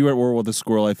you mentioned you were at war with a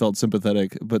squirrel, I felt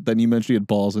sympathetic. But then you mentioned you had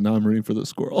balls, and now I'm rooting for the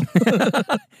squirrel.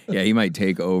 Yeah, he might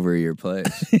take over your place.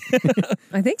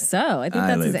 I think so. I think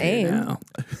I that's his live here aim.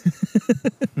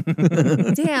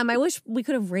 now. Damn, I wish we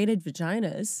could have rated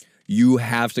vaginas. You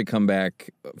have to come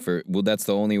back for, well, that's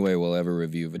the only way we'll ever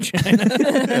review vagina.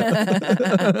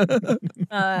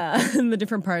 The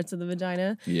different parts of the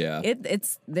vagina. Yeah.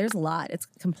 There's a lot. It's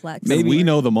complex. Maybe we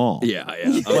know them all. Yeah.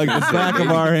 Like the back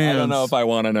of our hands. I don't know if I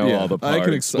want to know Yeah, all the I parts.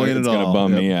 could explain it's it gonna all.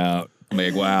 bum Yep. me out. I'm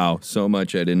like, wow, so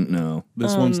much I didn't know.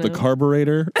 This one's the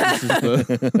carburetor. This is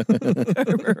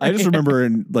the I just remember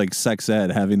in like sex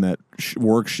ed having that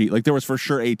worksheet. Like there was for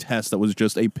sure a test that was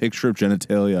just a picture of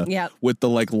genitalia Yep. with the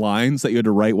like lines that you had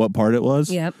to write what part it was.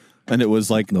 Yep. And it was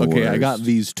like, The okay, I got worst.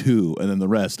 these two, and then the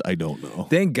rest I don't know.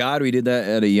 Thank God we did that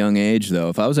at a young age, though.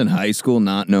 If I was in high school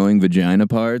not knowing vagina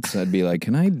parts, I'd be like,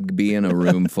 can I be in a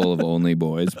room full of only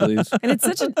boys, please? And it's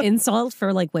such an insult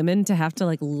for like women to have to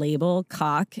like label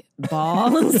cock,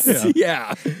 balls.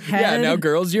 Yeah. Yeah, now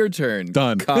girls, your turn.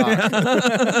 Done. Cock.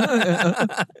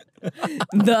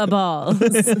 The balls.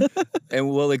 And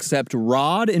we'll accept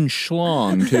rod and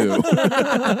schlong, too.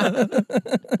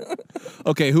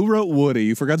 Okay, who wrote Woody?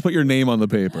 You forgot to put your name on the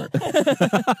paper.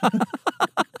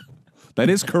 That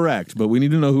is correct, but we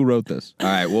need to know who wrote this. All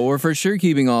right, well, we're for sure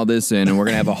keeping all this in, and we're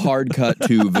going to have a hard cut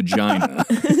to vagina.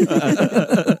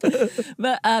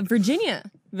 But Virginia.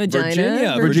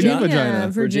 Vagina.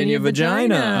 Virginia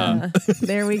vagina.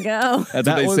 There we go. That's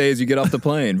what they say as you get off the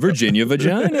plane. Virginia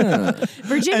vagina.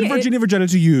 Virginia. And Virginia vagina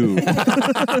to you.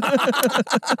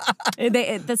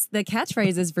 The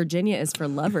catchphrase is Virginia is for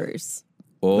lovers.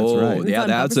 Oh, That's right. yeah, It's on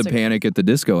that's a bumper sticker. Panic at the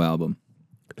Disco album.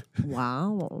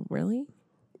 Wow, really?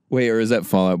 Wait, or is that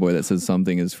Fall Out Boy that says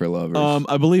something is for lovers?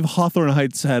 I believe Hawthorne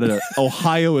Heights had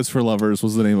Ohio is for Lovers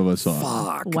was the name of a song.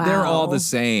 Fuck. Wow. They're all the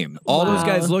same. All those Wow.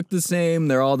 guys look the same.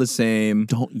 They're all the same.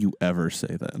 Don't you ever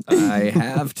say that. I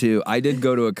have to. I did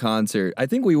go to a concert. I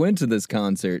think we went to this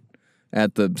concert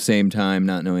at the same time,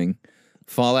 not knowing.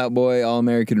 Fall Out Boy, All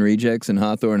American Rejects, and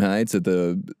Hawthorne Heights at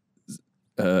the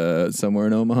somewhere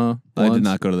in Omaha. I did once.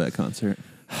 not go to that concert.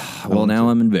 Well, now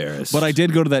I'm embarrassed. But I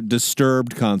did go to that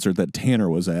Disturbed concert that Tanner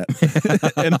was at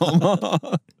in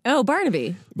Omaha. Oh,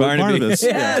 Barnaby. Barnabas.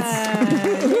 Shout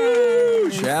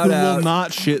Who out. will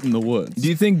not shit in the woods. Do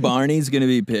you think Barney's going to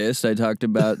be pissed? I talked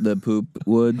about the poop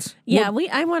woods. Yeah,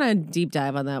 I want to deep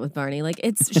dive on that with Barney. Like,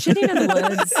 it's shitting in the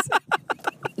woods.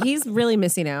 He's really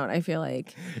missing out, I feel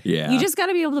like. Yeah. You just got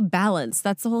to be able to balance.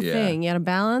 That's the whole Yeah. thing. You got to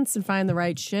balance and find the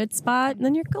right shit spot, and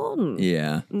then you're golden.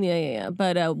 Yeah. Yeah.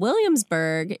 But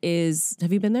Williamsburg is,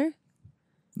 have you been there?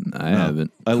 I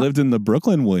haven't. I lived in the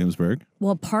Brooklyn Williamsburg.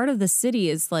 Well, part of the city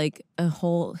is like a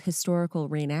whole historical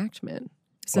reenactment.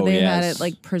 So Oh, they had yes. it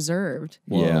like preserved.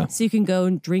 Yeah. So you can go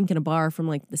and drink in a bar from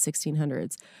like the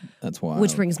 1600s. That's wild.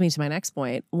 Which brings me to my next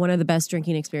point. One of the best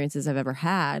drinking experiences I've ever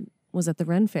had was at the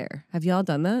Ren Fair. Have y'all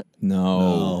done that?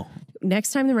 No.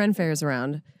 Next time the Ren Fair is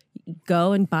around,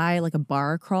 go and buy like a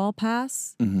bar crawl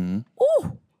pass. Mm-hmm.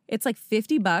 Ooh, it's like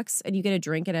 $50 and you get a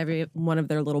drink at every one of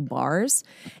their little bars.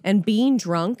 And being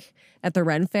drunk at the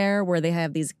Ren Fair where they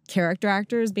have these character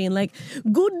actors being like,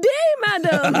 "Good day,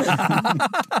 madam."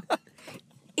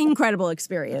 Incredible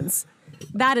experience.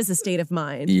 That is a state of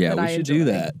mind. Yeah, that we I should enjoy. do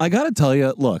that. I got to tell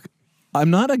you, look, I'm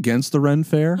not against the Ren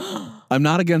Fair. I'm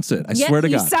not against it. I swear to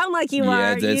you God. sound like you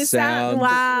Yeah, are. that You sound-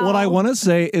 wow. What I want to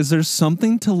say is there's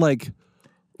something to like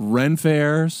Ren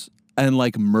Fairs and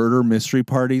like murder mystery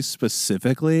parties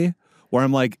specifically where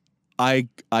I'm like, I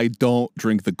don't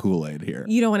drink the Kool-Aid here.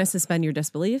 You don't want to suspend your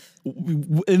disbelief?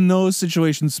 In those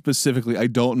situations specifically, I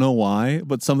don't know why,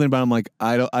 but something about I'm like,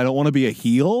 I don't want to be a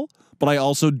heel, but I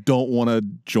also don't want to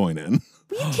join in.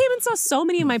 You came and saw so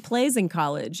many of my plays in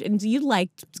college, and you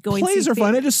liked going. Plays to are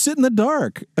fine. I just sit in the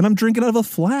dark and I'm drinking out of a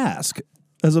flask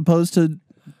as opposed to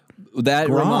That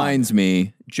Grog. reminds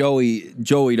me, Joey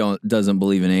doesn't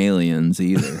believe in aliens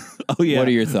either. oh yeah. What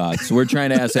are your thoughts? We're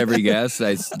trying to ask every guest.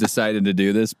 I decided to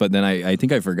do this, but then I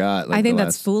think I forgot. Like I think the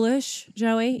that's last- foolish,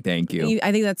 Joey. Thank you.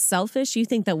 I think that's selfish. You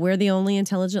think that we're the only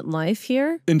intelligent life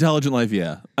here? Intelligent life,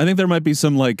 yeah. I think there might be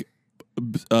some like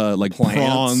Plants?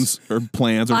 prawns or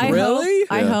plants or I something. hope,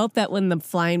 I Yeah. hope that when the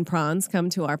flying prawns come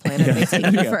to our planet, they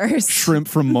take you first. Shrimp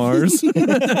from Mars.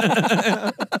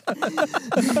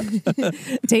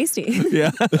 Tasty.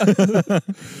 yeah.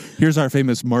 Here's our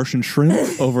famous Martian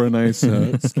shrimp over a nice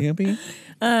scampi.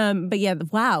 But yeah,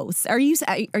 wow. Are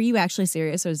you actually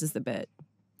serious, or is this the bit?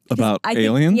 About I think,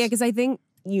 aliens? Yeah, because I think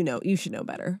you should know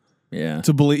better. Yeah.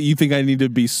 To believe, you think I need to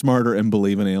be smarter and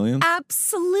believe in aliens?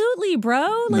 Absolutely, bro.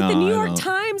 Like No, the New I York don't.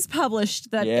 Times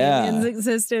published that Yeah. aliens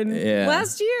existed Yeah.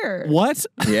 last year. What?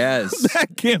 Yes,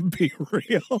 That can't be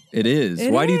real. it is.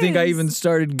 It Why do you think I is. even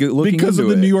started looking Because into of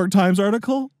the it? New York Times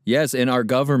article? Yes, and our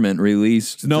government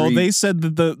released. No, 3 they said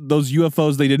that those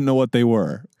UFOs, they didn't know what they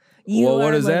were. Well, what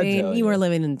are does that living, tell you you? are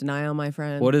living in denial, my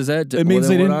friend. What is that? It means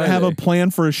they then didn't what are have a they? plan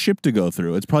for a ship to go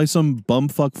through. It's probably some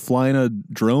bumfuck flying a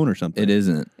drone or something. It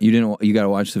isn't. You didn't. You got to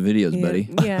watch the videos, buddy.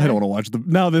 Yeah. I don't want to watch the.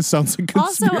 Now this sounds like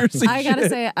Also, conspiracy. I gotta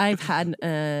shit. say, I've had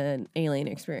an alien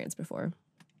experience before.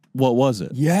 What was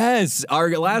it? Yes, our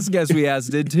last guest we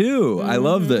asked did too. I Mm-hmm.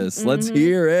 love this. Let's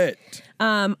hear it.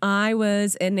 I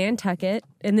was in Nantucket,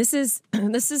 and this is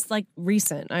like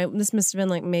recent. This must have been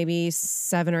like maybe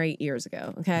 7 or 8 years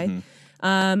ago. Okay.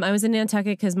 I was in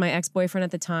Nantucket because my ex-boyfriend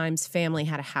at the time's family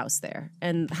had a house there.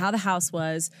 And how the house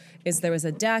was is there was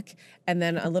a deck and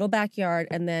then a little backyard,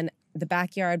 and then the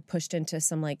backyard pushed into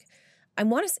some like,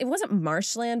 it wasn't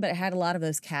marshland, but it had a lot of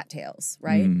those cattails,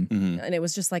 right? And it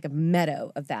was just like a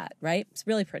meadow of that, right? It's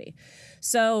really pretty.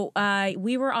 So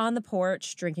we were on the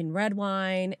porch drinking red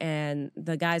wine, and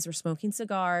the guys were smoking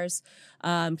cigars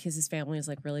because his family is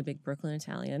like really big Brooklyn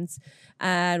Italians.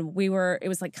 And it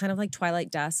was like kind of like twilight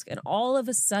dusk. And all of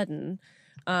a sudden,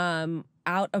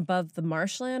 out above the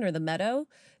marshland or the meadow,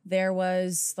 there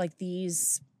was like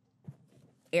these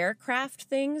aircraft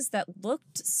things that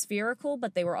looked spherical,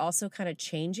 but they were also kind of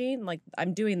changing. Like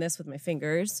I'm doing this with my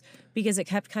fingers because it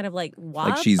kept kind of like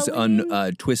wobbling. Like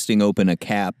she's twisting open a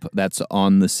cap that's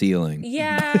on the ceiling.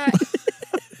 Yeah.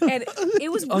 And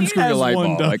it was weird. Unscrew the light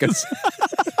one bulb. I guess.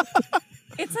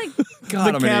 It's like God,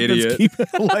 I'm an Captain's idiot. keeping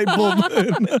a light bulb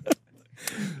in.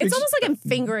 it's almost like I'm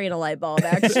fingering a light bulb,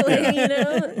 actually. You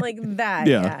know, like that.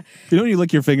 Yeah. You know when you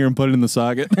lick your finger and put it in the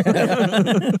socket?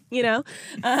 You know,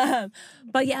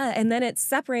 but yeah, and then it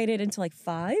separated into like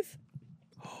 5,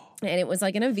 and it was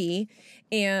like in a V,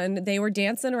 and they were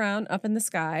dancing around up in the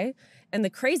sky. And the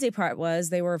crazy part was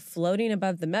they were floating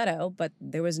above the meadow, but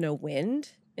there was no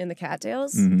wind in the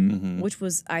cattails, which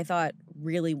was, I thought,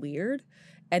 really weird.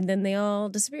 And then they all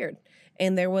disappeared.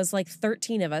 And there was like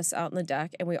 13 of us out on the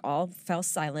deck, and we all fell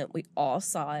silent. We all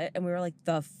saw it, and we were like,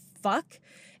 the fuck?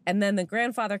 And then the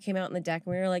grandfather came out on the deck,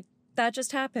 and we were like, that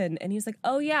just happened. And he was like,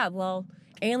 oh yeah, well,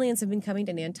 aliens have been coming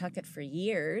to Nantucket for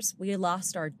years. We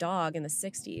lost our dog in the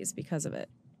 60s because of it.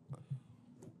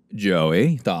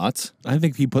 Joey, thoughts? I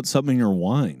think he put something in your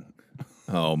wine.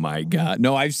 Oh my God.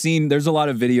 No, I've seen, there's a lot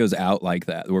of videos out like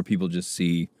that where people just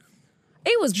see.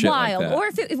 It was Shit like wild. that. Or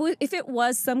if it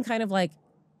was some kind of like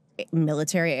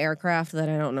military aircraft that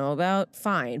I don't know about,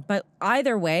 fine. But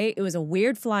either way, it was a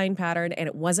weird flying pattern, and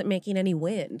it wasn't making any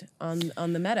wind on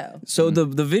the meadow. So the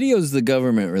videos the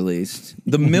government released,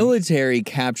 the military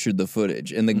captured the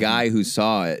footage, and the guy who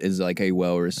saw it is like a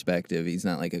well-respected. He's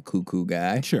not like a cuckoo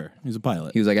guy. Sure, he's a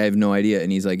pilot. He was like, I have no idea.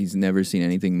 And he's like, he's never seen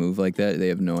anything move like that. They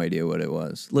have no idea what it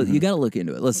was. Look, you got to look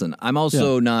into it. Listen, I'm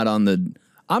also not on the,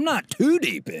 I'm not too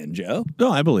deep in, Joe. No,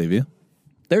 I believe you.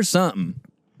 There's something.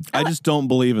 I just don't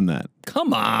believe in that.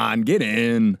 Come on, get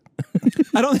in.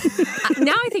 I don't.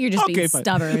 Now I think you're just being fine.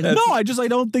 stubborn. No, I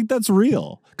don't think that's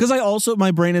real. Because I also,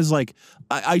 my brain is like,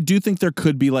 I do think there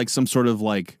could be like some sort of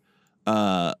like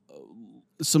like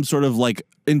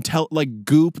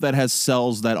goop that has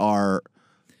cells that are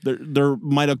they're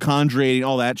mitochondriating,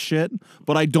 all that shit.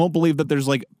 But I don't believe that there's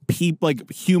like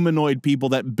humanoid people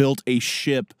that built a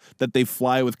ship that they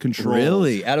fly with controls.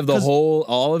 Really? Out of the whole,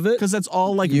 all of it? Because that's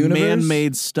all like Universe?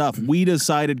 man-made stuff. We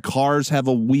decided cars have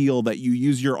a wheel that you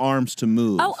use your arms to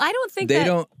move. Oh, I don't think I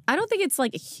don't think it's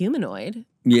like a humanoid.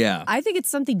 Yeah. I think it's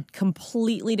something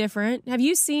completely different. Have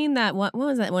you seen that? What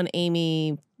was that one?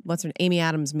 Amy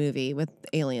Adams movie with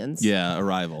aliens? Yeah,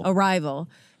 Arrival. Arrival.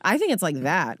 I think it's like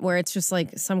that, where it's just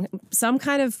like some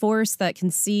kind of force that can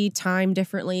see time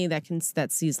differently,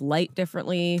 that sees light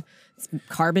differently. It's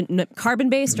carbon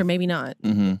based, or maybe not.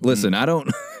 Listen, I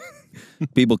don't.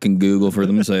 People can Google for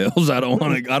themselves. I don't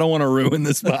want to ruin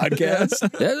this podcast.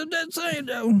 That's saying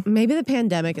though. Maybe the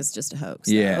pandemic is just a hoax.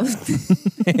 Yeah. though.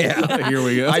 Yeah. Here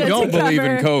we go. I don't to believe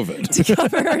in cover- COVID. to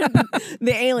cover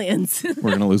the aliens.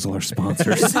 We're gonna lose all our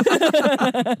sponsors.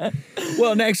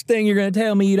 Well, next thing you're going to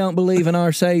tell me you don't believe in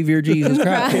our Savior Jesus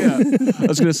Christ. I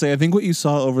was gonna say, I think what you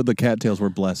saw over the cattails were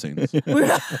blessings.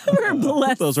 We're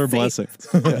blessed. Those were blessings.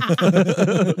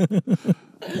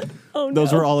 Oh, no.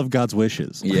 Those were all of God's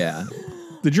wishes. Yeah.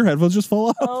 Did your headphones just fall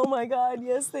off? Oh my God,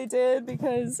 yes they did,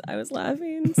 because I was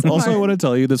laughing so Also, I hard. want to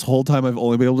tell you, this whole time I've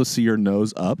only been able to see your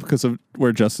nose up because of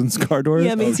where Justin's car door is.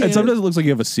 Yeah, me too. And sometimes it looks like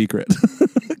you have a secret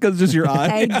because just your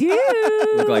eye. I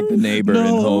do. Look like the neighbor in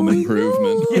Home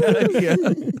Improvement. yeah.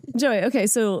 Joey, okay,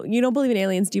 so you don't believe in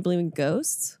aliens. Do you believe in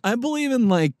ghosts? I believe in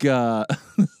like, you're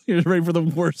ready for the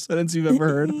worst sentence you've ever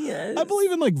heard? Yes. I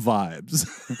believe in like vibes.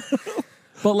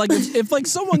 But like if like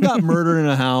someone got murdered in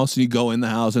a house and you go in the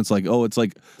house and it's like, oh, it's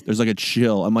like there's like a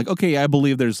chill. I'm like, okay, I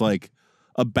believe there's like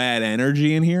a bad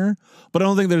energy in here, but I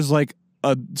don't think there's like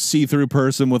a see-through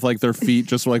person with like their feet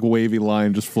just like wavy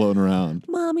line just floating around.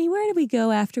 Mommy, where do we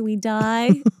go after we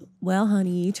die? Well,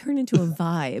 honey, you turn into a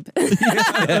vibe.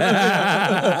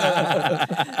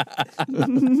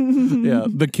 Yeah,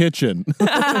 the kitchen.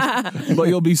 But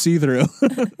you'll be see-through.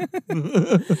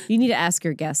 You need to ask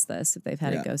your guests this if they've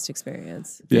had a ghost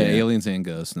experience. Yeah, aliens and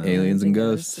ghosts now. Aliens and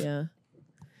ghosts. Yeah.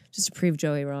 Just to prove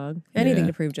Joey wrong. Anything Yeah.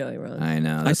 to prove Joey wrong. I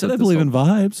know. I said I believe in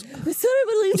vibes. I said I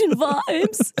believed in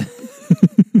vibes.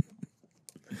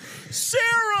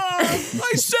 Sarah!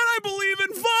 I said I believe in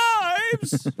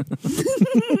vibes!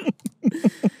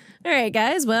 All right,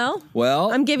 guys. Well,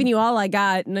 Well, I'm giving you all I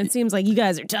got, and it seems like you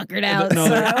guys are tuckered out. No,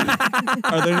 so.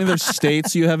 are there any other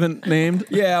states you haven't named?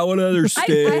 yeah, what other I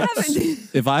states? haven't.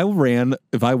 If I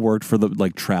worked for the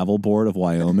like travel board of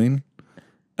Wyoming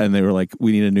and they were like,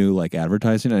 we need a new like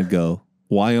advertising, I'd go,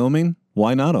 Wyoming?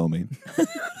 Why not Oming?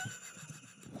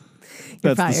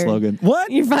 That's the fired. slogan.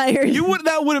 What? You're fired.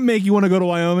 That wouldn't make you want to go to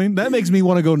Wyoming. That makes me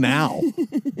want to go now.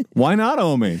 Why not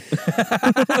Oming?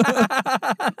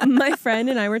 My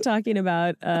friend and I were talking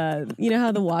about, you know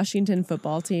how the Washington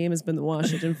football team has been the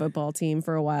Washington football team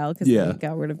for a while because Yeah. they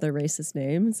got rid of their racist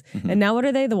names. And now what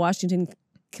are they? The Washington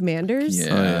Commanders. Yeah.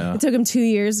 Oh, yeah. It took them 2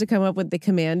 years to come up with the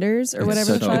Commanders or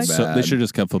whatever the so fuck. bad. So they should have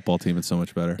just kept football team. It's so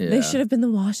much better. Yeah. They should have been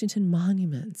the Washington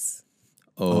Monuments.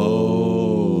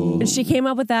 Oh. And she came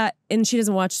up with that, and she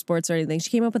doesn't watch sports or anything. She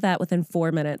came up with that within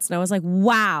 4 minutes. And I was like,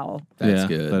 wow. That's Yeah,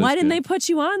 good. that is Why didn't good. they put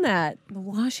you on that? The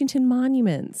Washington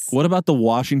Monuments. What about the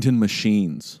Washington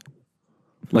machines?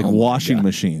 Like Oh my washing God.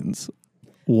 machines.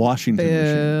 Washington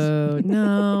machines. Boo.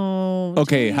 No.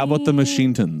 Okay, how about the Jimmy.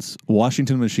 Machintons?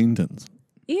 Washington Machintons.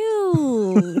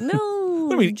 Ew. No.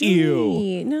 What do you mean, ew?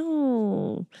 Jimmy,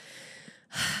 no.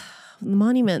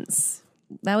 Monuments.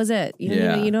 That was it.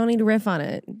 Yeah. You don't need to riff on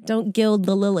it. Don't gild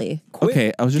the lily.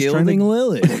 Okay, I was just trying Gilding to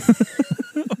Lily.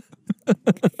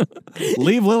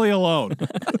 leave Lily alone.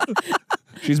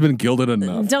 She's been gilded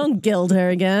enough. Don't gild her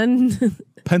again.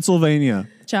 Pennsylvania.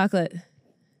 Chocolate.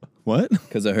 What?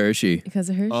 Because of Hershey. Because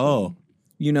of her. Oh,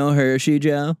 You know Hershey,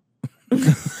 Joe? So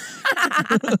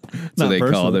Not they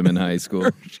personally. called him in high school.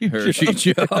 Hershey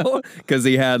Joe. Because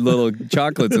he had little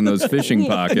chocolates in those fishing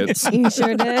pockets. You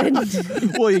sure did.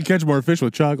 well, you catch more fish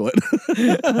with chocolate.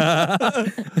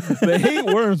 They hate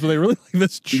worms, but they really like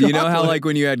this chocolate. You know how, like,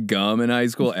 when you had gum in high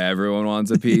school, everyone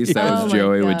wants a piece? That Oh was my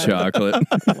Joey with God. chocolate.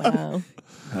 Wow.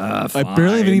 Ah, I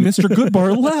barely have any fine. Mr.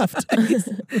 Goodbar left.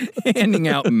 Handing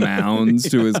out mounds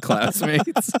to his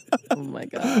classmates. Oh my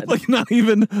God. Like not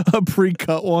even a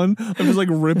pre-cut one. I'm just like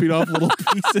ripping off little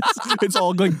pieces. It's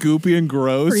all like goopy and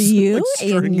gross. For you Like, and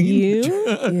stringy.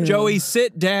 you. Ew. Joey,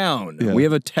 sit down. Yeah. We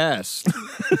have a test.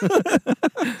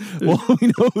 Well,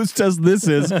 we know whose test this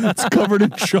is. It's covered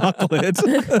in chocolate.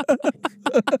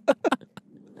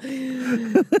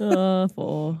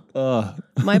 Awful.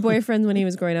 My boyfriend, when he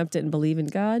was growing up, didn't believe in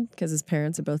God because his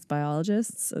parents are both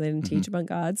biologists, so they didn't teach about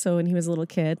God. So when he was a little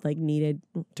kid, like needed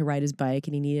to ride his bike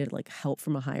and he needed like help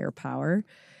from a higher power,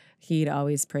 he'd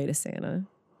always pray to Santa.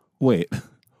 Wait,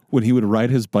 when he would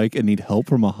ride his bike and need help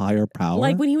from a higher power?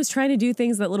 Like when he was trying to do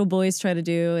things that little boys try to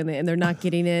do and they're not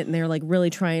getting it and they're like really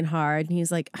trying hard. And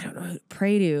he's like, I don't know who to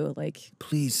pray to. Like,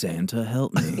 Please, Santa,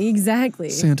 help me. exactly.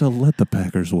 Santa, let the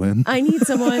Packers win. I need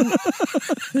someone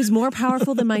who's more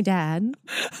powerful than my dad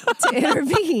to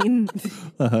intervene.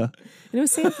 And it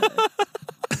was Santa.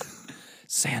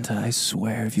 Santa, I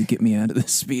swear, if you get me out of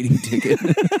this speeding ticket.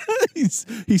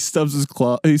 He stubs his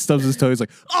claw. He stubs his toe. He's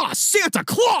like, "Oh, Santa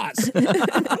Claus,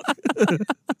 I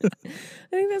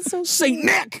think that's so Saint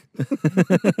Nick."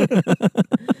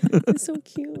 It's so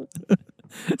cute.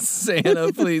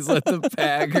 Santa, please let the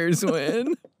Packers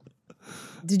win.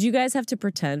 Did you guys have to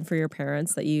pretend for your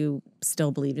parents that you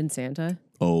still believed in Santa?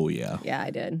 Oh yeah. Yeah, I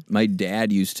did. My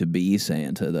dad used to be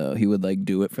Santa, though. He would like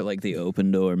do it for like the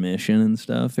open door mission and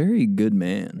stuff. Very good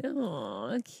man.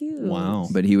 Aw, cute. Wow.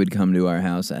 But he would come to our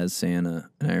house as Santa.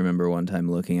 And I remember one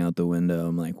time looking out the window.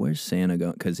 I'm like, where's Santa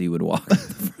going? Because he would walk out the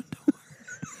front door.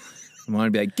 I want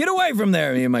to be like, get away from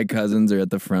there. Me and my cousins are at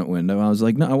the front window. I was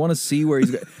like, no, I want to see where he's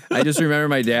going. I just remember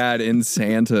my dad in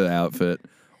Santa outfit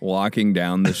walking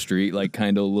down the street, like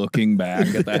kind of looking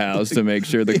back at the house to make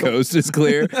sure the coast is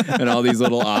clear. And all these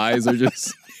little eyes are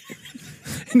just...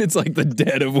 And it's like the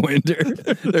dead of winter.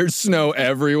 There's snow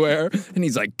everywhere. And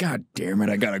he's like, God damn it,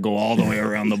 I got to go all the way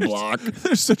around the block.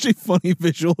 There's such a funny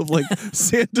visual of like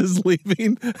Santa's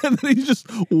leaving and then he's just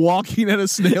walking at a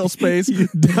snail's pace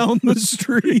down the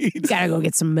street. Gotta go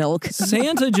get some milk.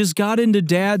 Santa just got into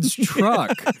Dad's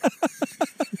truck.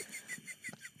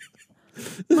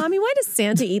 Mommy, why does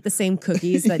Santa eat the same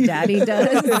cookies that Daddy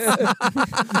does?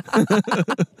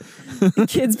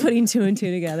 Kids putting two and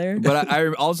two together. But I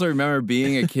also remember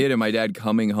being a kid and my dad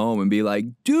coming home and be like,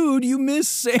 dude, you miss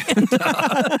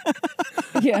Santa.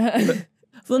 Yeah.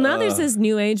 Well, now there's this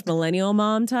new age millennial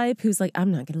mom type who's like,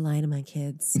 I'm not going to lie to my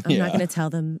kids. I'm not going to tell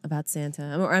them about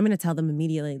Santa. Or I'm going to tell them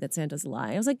immediately that Santa's a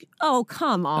lie. I was like, oh,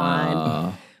 come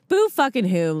on. Boo fucking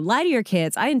who. Lie to your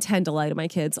kids. I intend to lie to my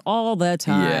kids all the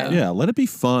time. Yeah, let it be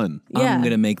fun. Yeah. I'm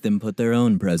going to make them put their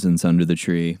own presents under the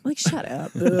tree. Like, shut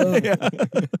up. Boo.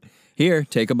 Here,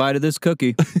 take a bite of this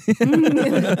cookie.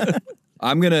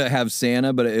 I'm going to have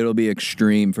Santa, but it'll be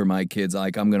extreme for my kids.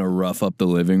 Like, I'm going to rough up the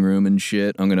living room and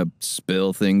shit. I'm going to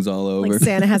spill things all over. Like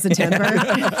Santa has a temper.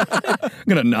 I'm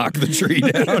going to knock the tree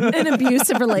down. An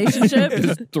abusive relationship.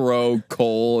 Just throw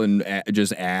coal and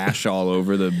just ash all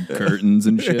over the curtains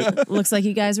and shit. Looks like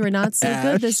you guys were not so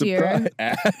good this year.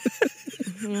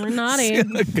 You were naughty.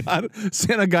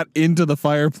 Santa got into the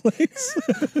fireplace.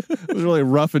 It was really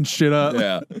roughing shit up.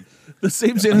 Yeah. The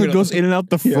same Santa who goes in and out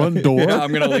the front door. Yeah,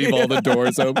 I'm going to leave all the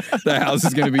doors open. The house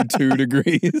is going to be 2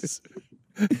 degrees.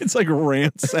 It's like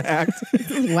ransacked.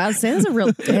 Wow, Santa's a real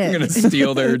I'm dick. going to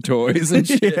steal their toys and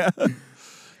shit.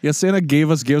 Yeah, Santa gave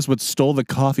us gifts but stole the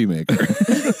coffee maker.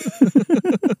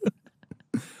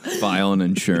 File an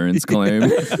insurance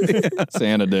claim.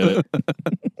 Santa did it.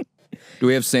 Do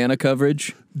we have Santa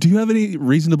coverage? Do you have any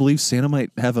reason to believe Santa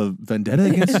might have a vendetta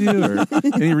against you, or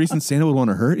any reason Santa would want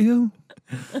to hurt you?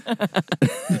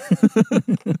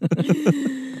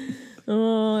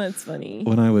 Oh, that's funny.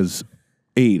 When I was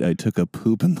 8, I took a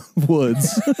poop in the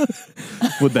woods.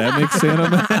 Would that make Santa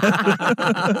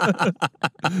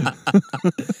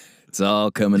mad? It's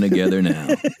all coming together now.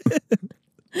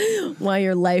 Why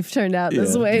your life turned out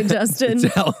this way, Justin.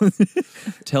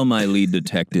 Tell my lead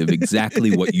detective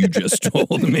exactly what you just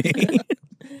told me.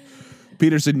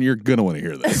 Peterson, you're going to want to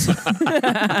hear this.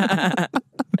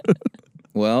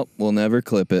 Well, we'll never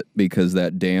clip it because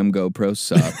that damn GoPro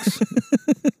sucks.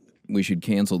 We should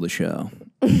cancel the show.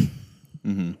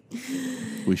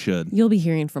 We should. You'll be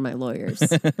hearing from my lawyers.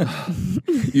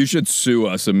 You should sue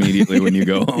us immediately when you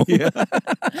go home.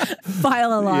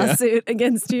 File a lawsuit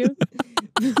against you.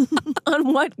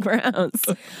 On what grounds?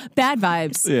 Bad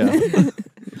vibes. Yeah.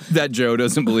 That Joe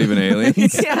doesn't believe in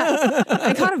aliens. Yeah.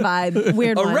 I caught a vibe.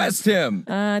 Weird one. Arrest him.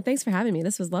 Thanks for having me.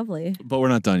 This was lovely. But we're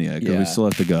not done yet because we still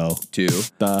have to go to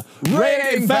the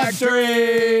Rating Factory.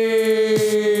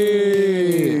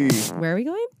 Where are we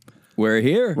going? We're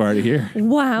here. We're already here.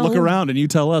 Wow. Look around and you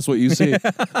tell us what you see.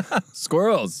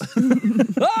 Squirrels. We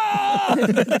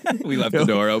left the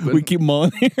door open. We keep them all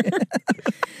in here.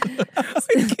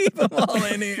 We keep them all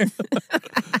in here.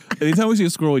 Anytime we see a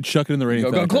squirrel, we chuck it in the rating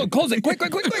factory. Go, close it. Quick.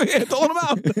 Don't let them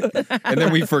out. And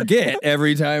then we forget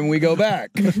every time we go back.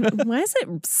 Why does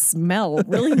it smell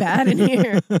really bad in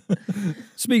here?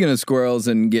 Speaking of squirrels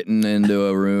and getting into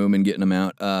a room and getting them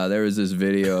out, there was this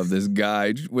video of this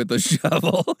guy with a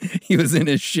shovel. He was in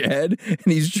his shed and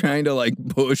he's trying to like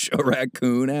push a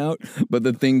raccoon out, but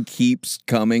the thing keeps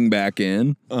coming back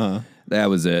in. That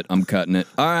was it. I'm cutting it.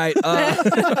 All right.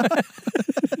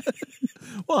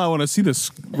 Well, I want to see this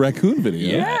raccoon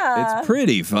video. Yeah, it's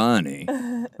pretty funny.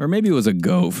 Or maybe it was a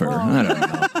gopher. I don't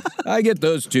know. I get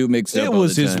those two mixed up. It all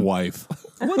was the his time. wife.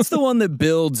 What's the one that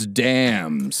builds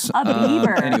dams? A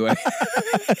beaver. Anyway.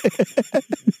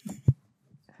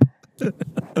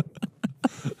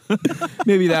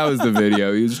 Maybe that was the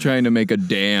video. He was trying to make a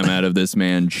dam out of this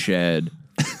man's shed.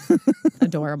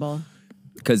 Adorable.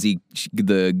 Because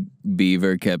the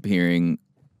beaver kept hearing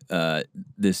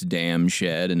this damn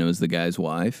shed, and it was the guy's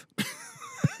wife.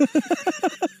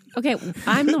 Okay,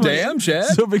 I'm the one. Damn shed?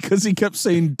 So because he kept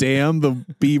saying damn, the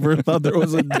beaver thought there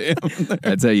was a dam there.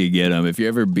 That's how you get them. If you're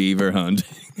ever beaver hunting.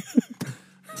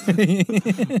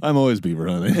 I'm always beaver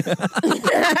hunting.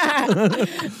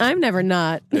 I'm never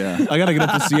not. Yeah. I got to get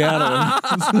up to Seattle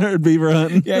and start beaver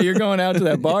hunting. Yeah, you're going out to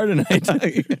that bar tonight.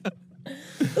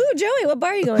 Ooh, Joey, what bar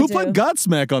are you going Who to? put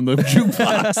Godsmack on the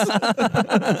jukebox?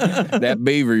 That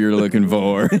beaver you're looking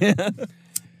for.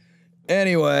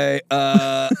 Anyway,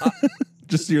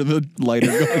 Just hear the lighter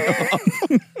going off.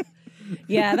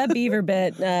 Yeah, that beaver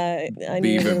bit. I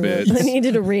Beaver bits.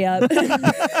 needed to re-up.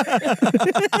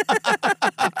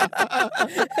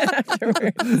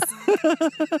 Afterwards.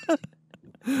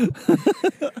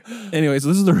 Anyway, so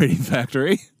this is the Rating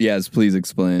Factory. yes, please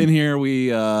explain. In here, we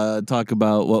talk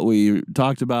about what we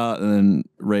talked about and then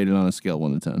rate it on a scale of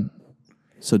 1 to 10.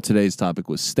 So today's topic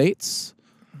was states.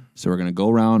 So we're going to go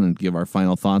around and give our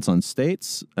final thoughts on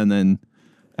states. And then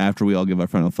after we all give our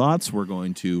final thoughts, we're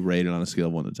going to rate it on a scale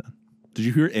of 1 to 10. Did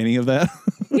you hear any of that?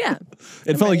 Yeah.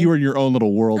 It felt like you were in your own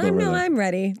little world I over know, there. I'm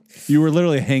ready. You were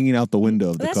literally hanging out the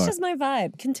window of the That's car. just my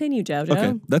vibe. Continue, JoJo.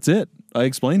 Okay, that's it. I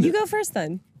explained You it. go first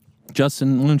then.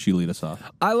 Justin, why don't you lead us off?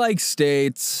 I like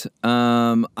states.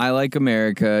 I like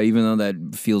America, even though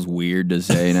that feels weird to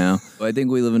say now. I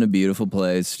think we live in a beautiful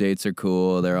place. States are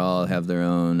cool. They all have their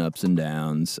own ups and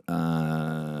downs.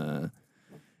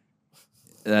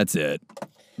 That's it.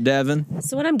 Devin?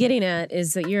 So what I'm getting at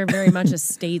is that you're very much a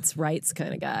states' rights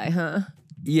kind of guy, huh?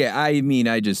 Yeah, I mean,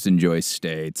 I just enjoy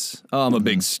states. Oh, I'm a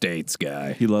big states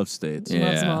guy. He loves states. Yeah.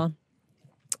 Loves them all.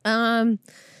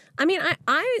 I mean,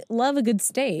 I love a good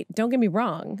state. Don't get me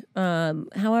wrong.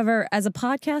 However, as a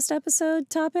podcast episode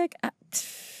topic,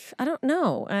 I don't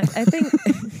know. I think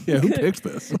Yeah, who picked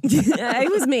this?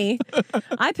 it was me.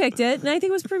 I picked it, and I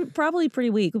think it was probably pretty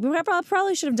weak. We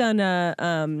probably should have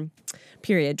done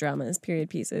period dramas,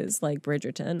 period pieces like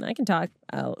Bridgerton. I can talk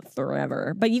out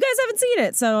forever, but you guys haven't seen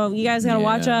it, so you guys got to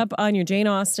watch up on your Jane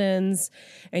Austens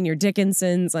and your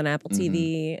Dickinsons on Apple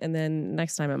TV, and then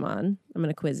next time I'm going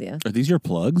to quiz you. Are these your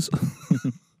plugs?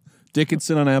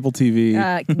 Dickinson on Apple TV.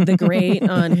 The Great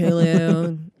on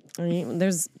Hulu. I mean,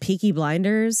 there's Peaky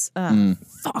Blinders.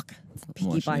 Fuck. Peaky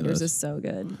watching Blinders those. is so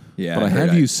good. Yeah, But I heard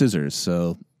have used scissors,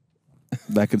 so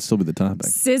that could still be the topic.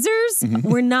 Scissors?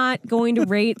 We're not going to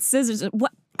rate scissors.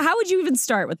 What? How would you even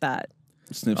start with that?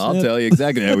 Snip, I'll snip. tell you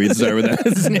exactly how we'd start with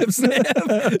that. Snip,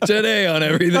 snip. Today on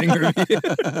Everything Review.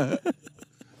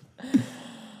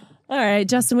 All right,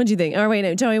 Justin, what'd you think? Oh, wait,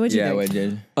 no, Joey, what'd you Yeah, think? what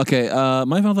did? Okay,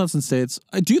 my final thoughts on states.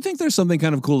 I do think there's something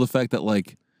kind of cool to the fact that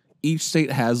like each state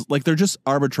has like they're just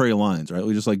arbitrary lines, right?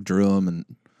 We just like drew them and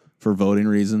for voting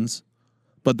reasons,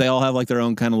 but they all have like their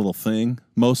own kind of little thing.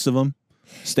 Most of them,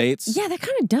 states. Yeah, they're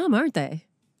kind of dumb, aren't they?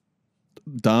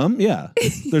 Dumb. Yeah,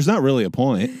 there's not really a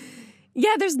point.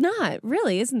 Yeah, there's not,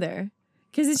 really, isn't there?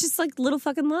 Because it's just like little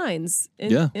fucking lines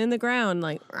in the ground.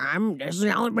 Like, this is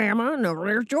Alabama and over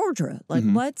there's Georgia. Like,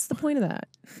 what's the point of that?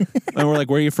 And we're like,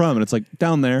 where are you from? And it's like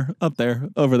down there, up there,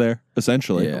 over there.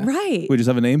 Essentially, Yeah. Right. we just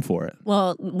have a name for it.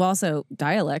 Well, also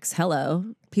dialects. Hello.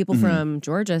 People from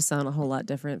Georgia sound a whole lot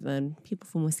different than people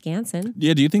from Wisconsin.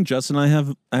 Yeah. Do you think Justin and I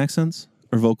have accents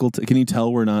or vocal? Can you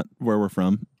tell we're not where we're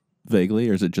from vaguely,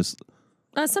 or is it just?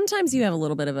 Sometimes you have a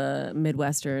little bit of a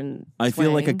Midwestern. I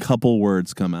feel like a twang. couple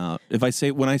words come out.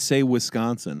 When I say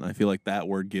Wisconsin, I feel like that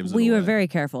word gives it Well, you were away. very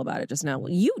careful about it just now.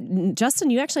 Justin,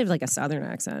 you actually have like a Southern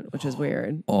accent, which is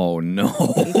weird. Oh, no.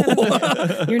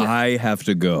 You're not, I have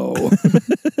to go.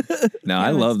 No,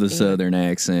 I Yeah, love the it's- Southern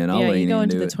accent. I'll yeah, you lean go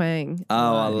into into the it. twang.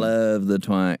 Oh, I love the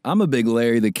twang. I'm a big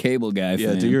Larry the Cable Guy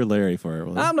Yeah, fan. do your Larry for it.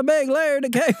 Will you? I'm the big Larry the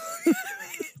Cable.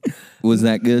 Was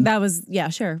that good? That was, yeah,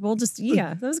 sure. We'll just,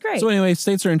 that was great. So anyway,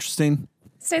 states are interesting.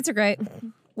 States are great.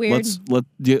 Weird.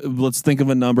 Let's think of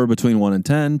a number between 1 and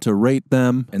 10 to rate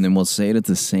them. And then we'll say it at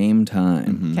the same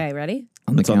time. Okay, ready?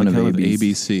 On the It's on count the of count of ABC.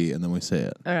 ABC, and then we say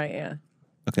it. All right, yeah.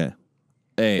 Okay.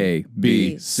 A,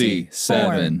 B, C,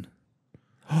 7.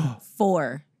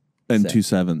 4. And Six. 2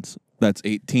 sevens. That's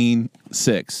 18,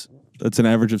 6. That's an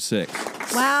average of 6.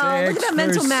 Wow, look at that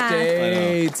mental math.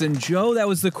 States. And Joe, that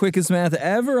was the quickest math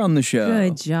ever on the show.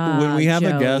 Good job. When we have a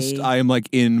Joey. guest, I am like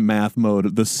in math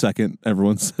mode the second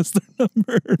everyone says their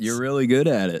numbers. You're really good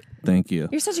at it. Thank you.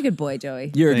 You're such a good boy,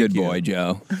 Joey. You're a Thank good you. boy,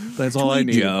 Joe. That's all I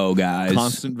need. Joe, guys.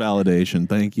 Constant validation.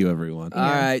 Thank you, everyone. All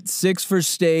right, 6 for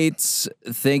states.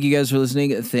 Thank you guys for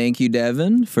listening. Thank you,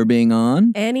 Devin, for being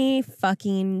on. Any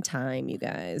fucking time, you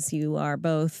guys. You are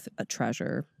both a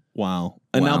treasure. Wow.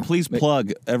 And Wow. now please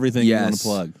plug everything you want Yes. to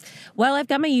plug. Well, I've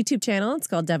got my YouTube channel. It's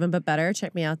called Devin But Better.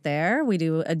 Check me out there. We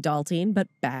do adulting, but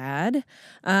bad.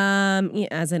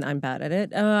 As in, I'm bad at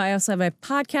it. I also have a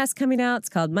podcast coming out. It's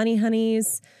called Money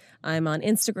Honeys. I'm on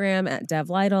Instagram at Dev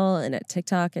Lytle and at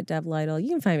TikTok at Dev Lytle. You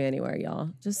can find me anywhere,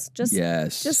 y'all. Just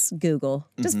Yes. just Google.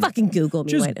 Just fucking Google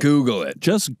me. Just right now. Google it.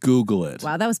 Just Google it.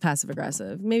 Wow, that was passive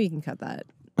aggressive. Maybe you can cut that.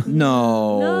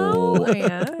 No. No. Oh,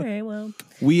 yeah. All right. Well.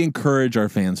 We encourage our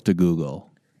fans to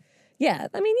Google. Yeah.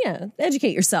 I mean, yeah.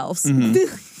 Educate yourselves.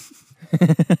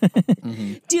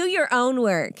 Do your own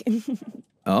work.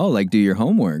 Oh, like do your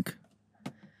homework.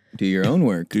 Do your own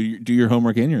work. Do your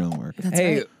homework and your own work. That's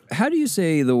Hey, right. how do you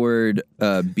say the word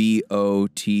BOTH?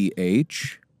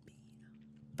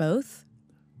 Both.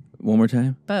 One more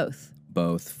time. Both.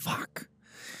 Both. Fuck.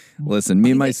 Listen, me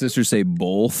and my sister say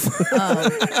both. Oh,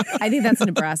 I think that's a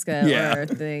Nebraska Yeah. or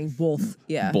thing. Both.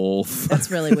 Yeah. both. That's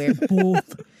really weird.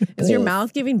 Both. Is your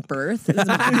mouth giving birth?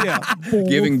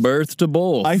 Giving birth to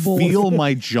both. I feel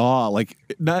my jaw like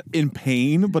not in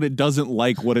pain, but it doesn't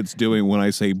like what it's doing when I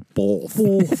say both.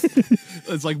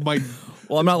 It's like my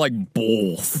well, I'm not like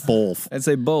both. both. I'd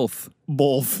say both.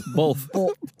 Both. Both.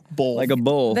 Both. Like a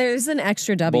bowl. There's an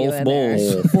extra W Both in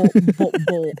bowls.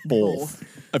 there. Both.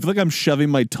 I feel like I'm shoving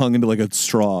my tongue into like a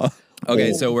straw.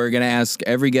 Okay, so we're going to ask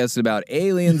every guest about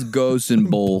aliens, ghosts, and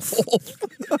both.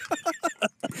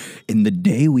 And the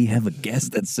day we have a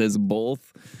guest that says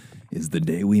both is the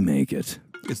day we make it.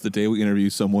 It's the day we interview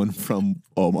someone from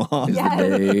Omaha. The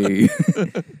day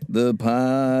the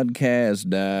podcast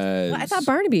dies. I thought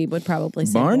Barnaby would probably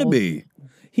say Barnaby.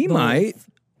 He might. both.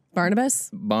 Barnabas?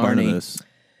 Barney. Barnabas.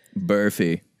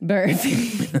 Burfy.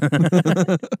 Burnaby.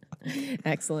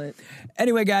 Excellent.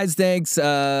 Anyway, guys, thanks.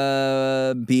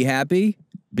 Be happy.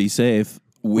 Be safe.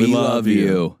 We love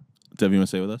you. Dev, you want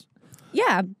to say with us?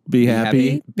 Yeah. Be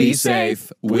happy. Be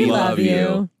safe. We love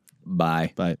you.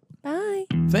 Bye. Bye. Bye.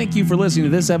 Thank you for listening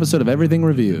to this episode of Everything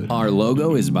Reviewed. Our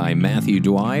logo is by Matthew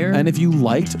Dwyer. And if you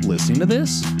liked listening to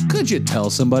this, could you tell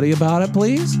somebody about it,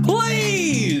 please?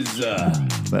 please.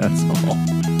 That's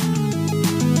all.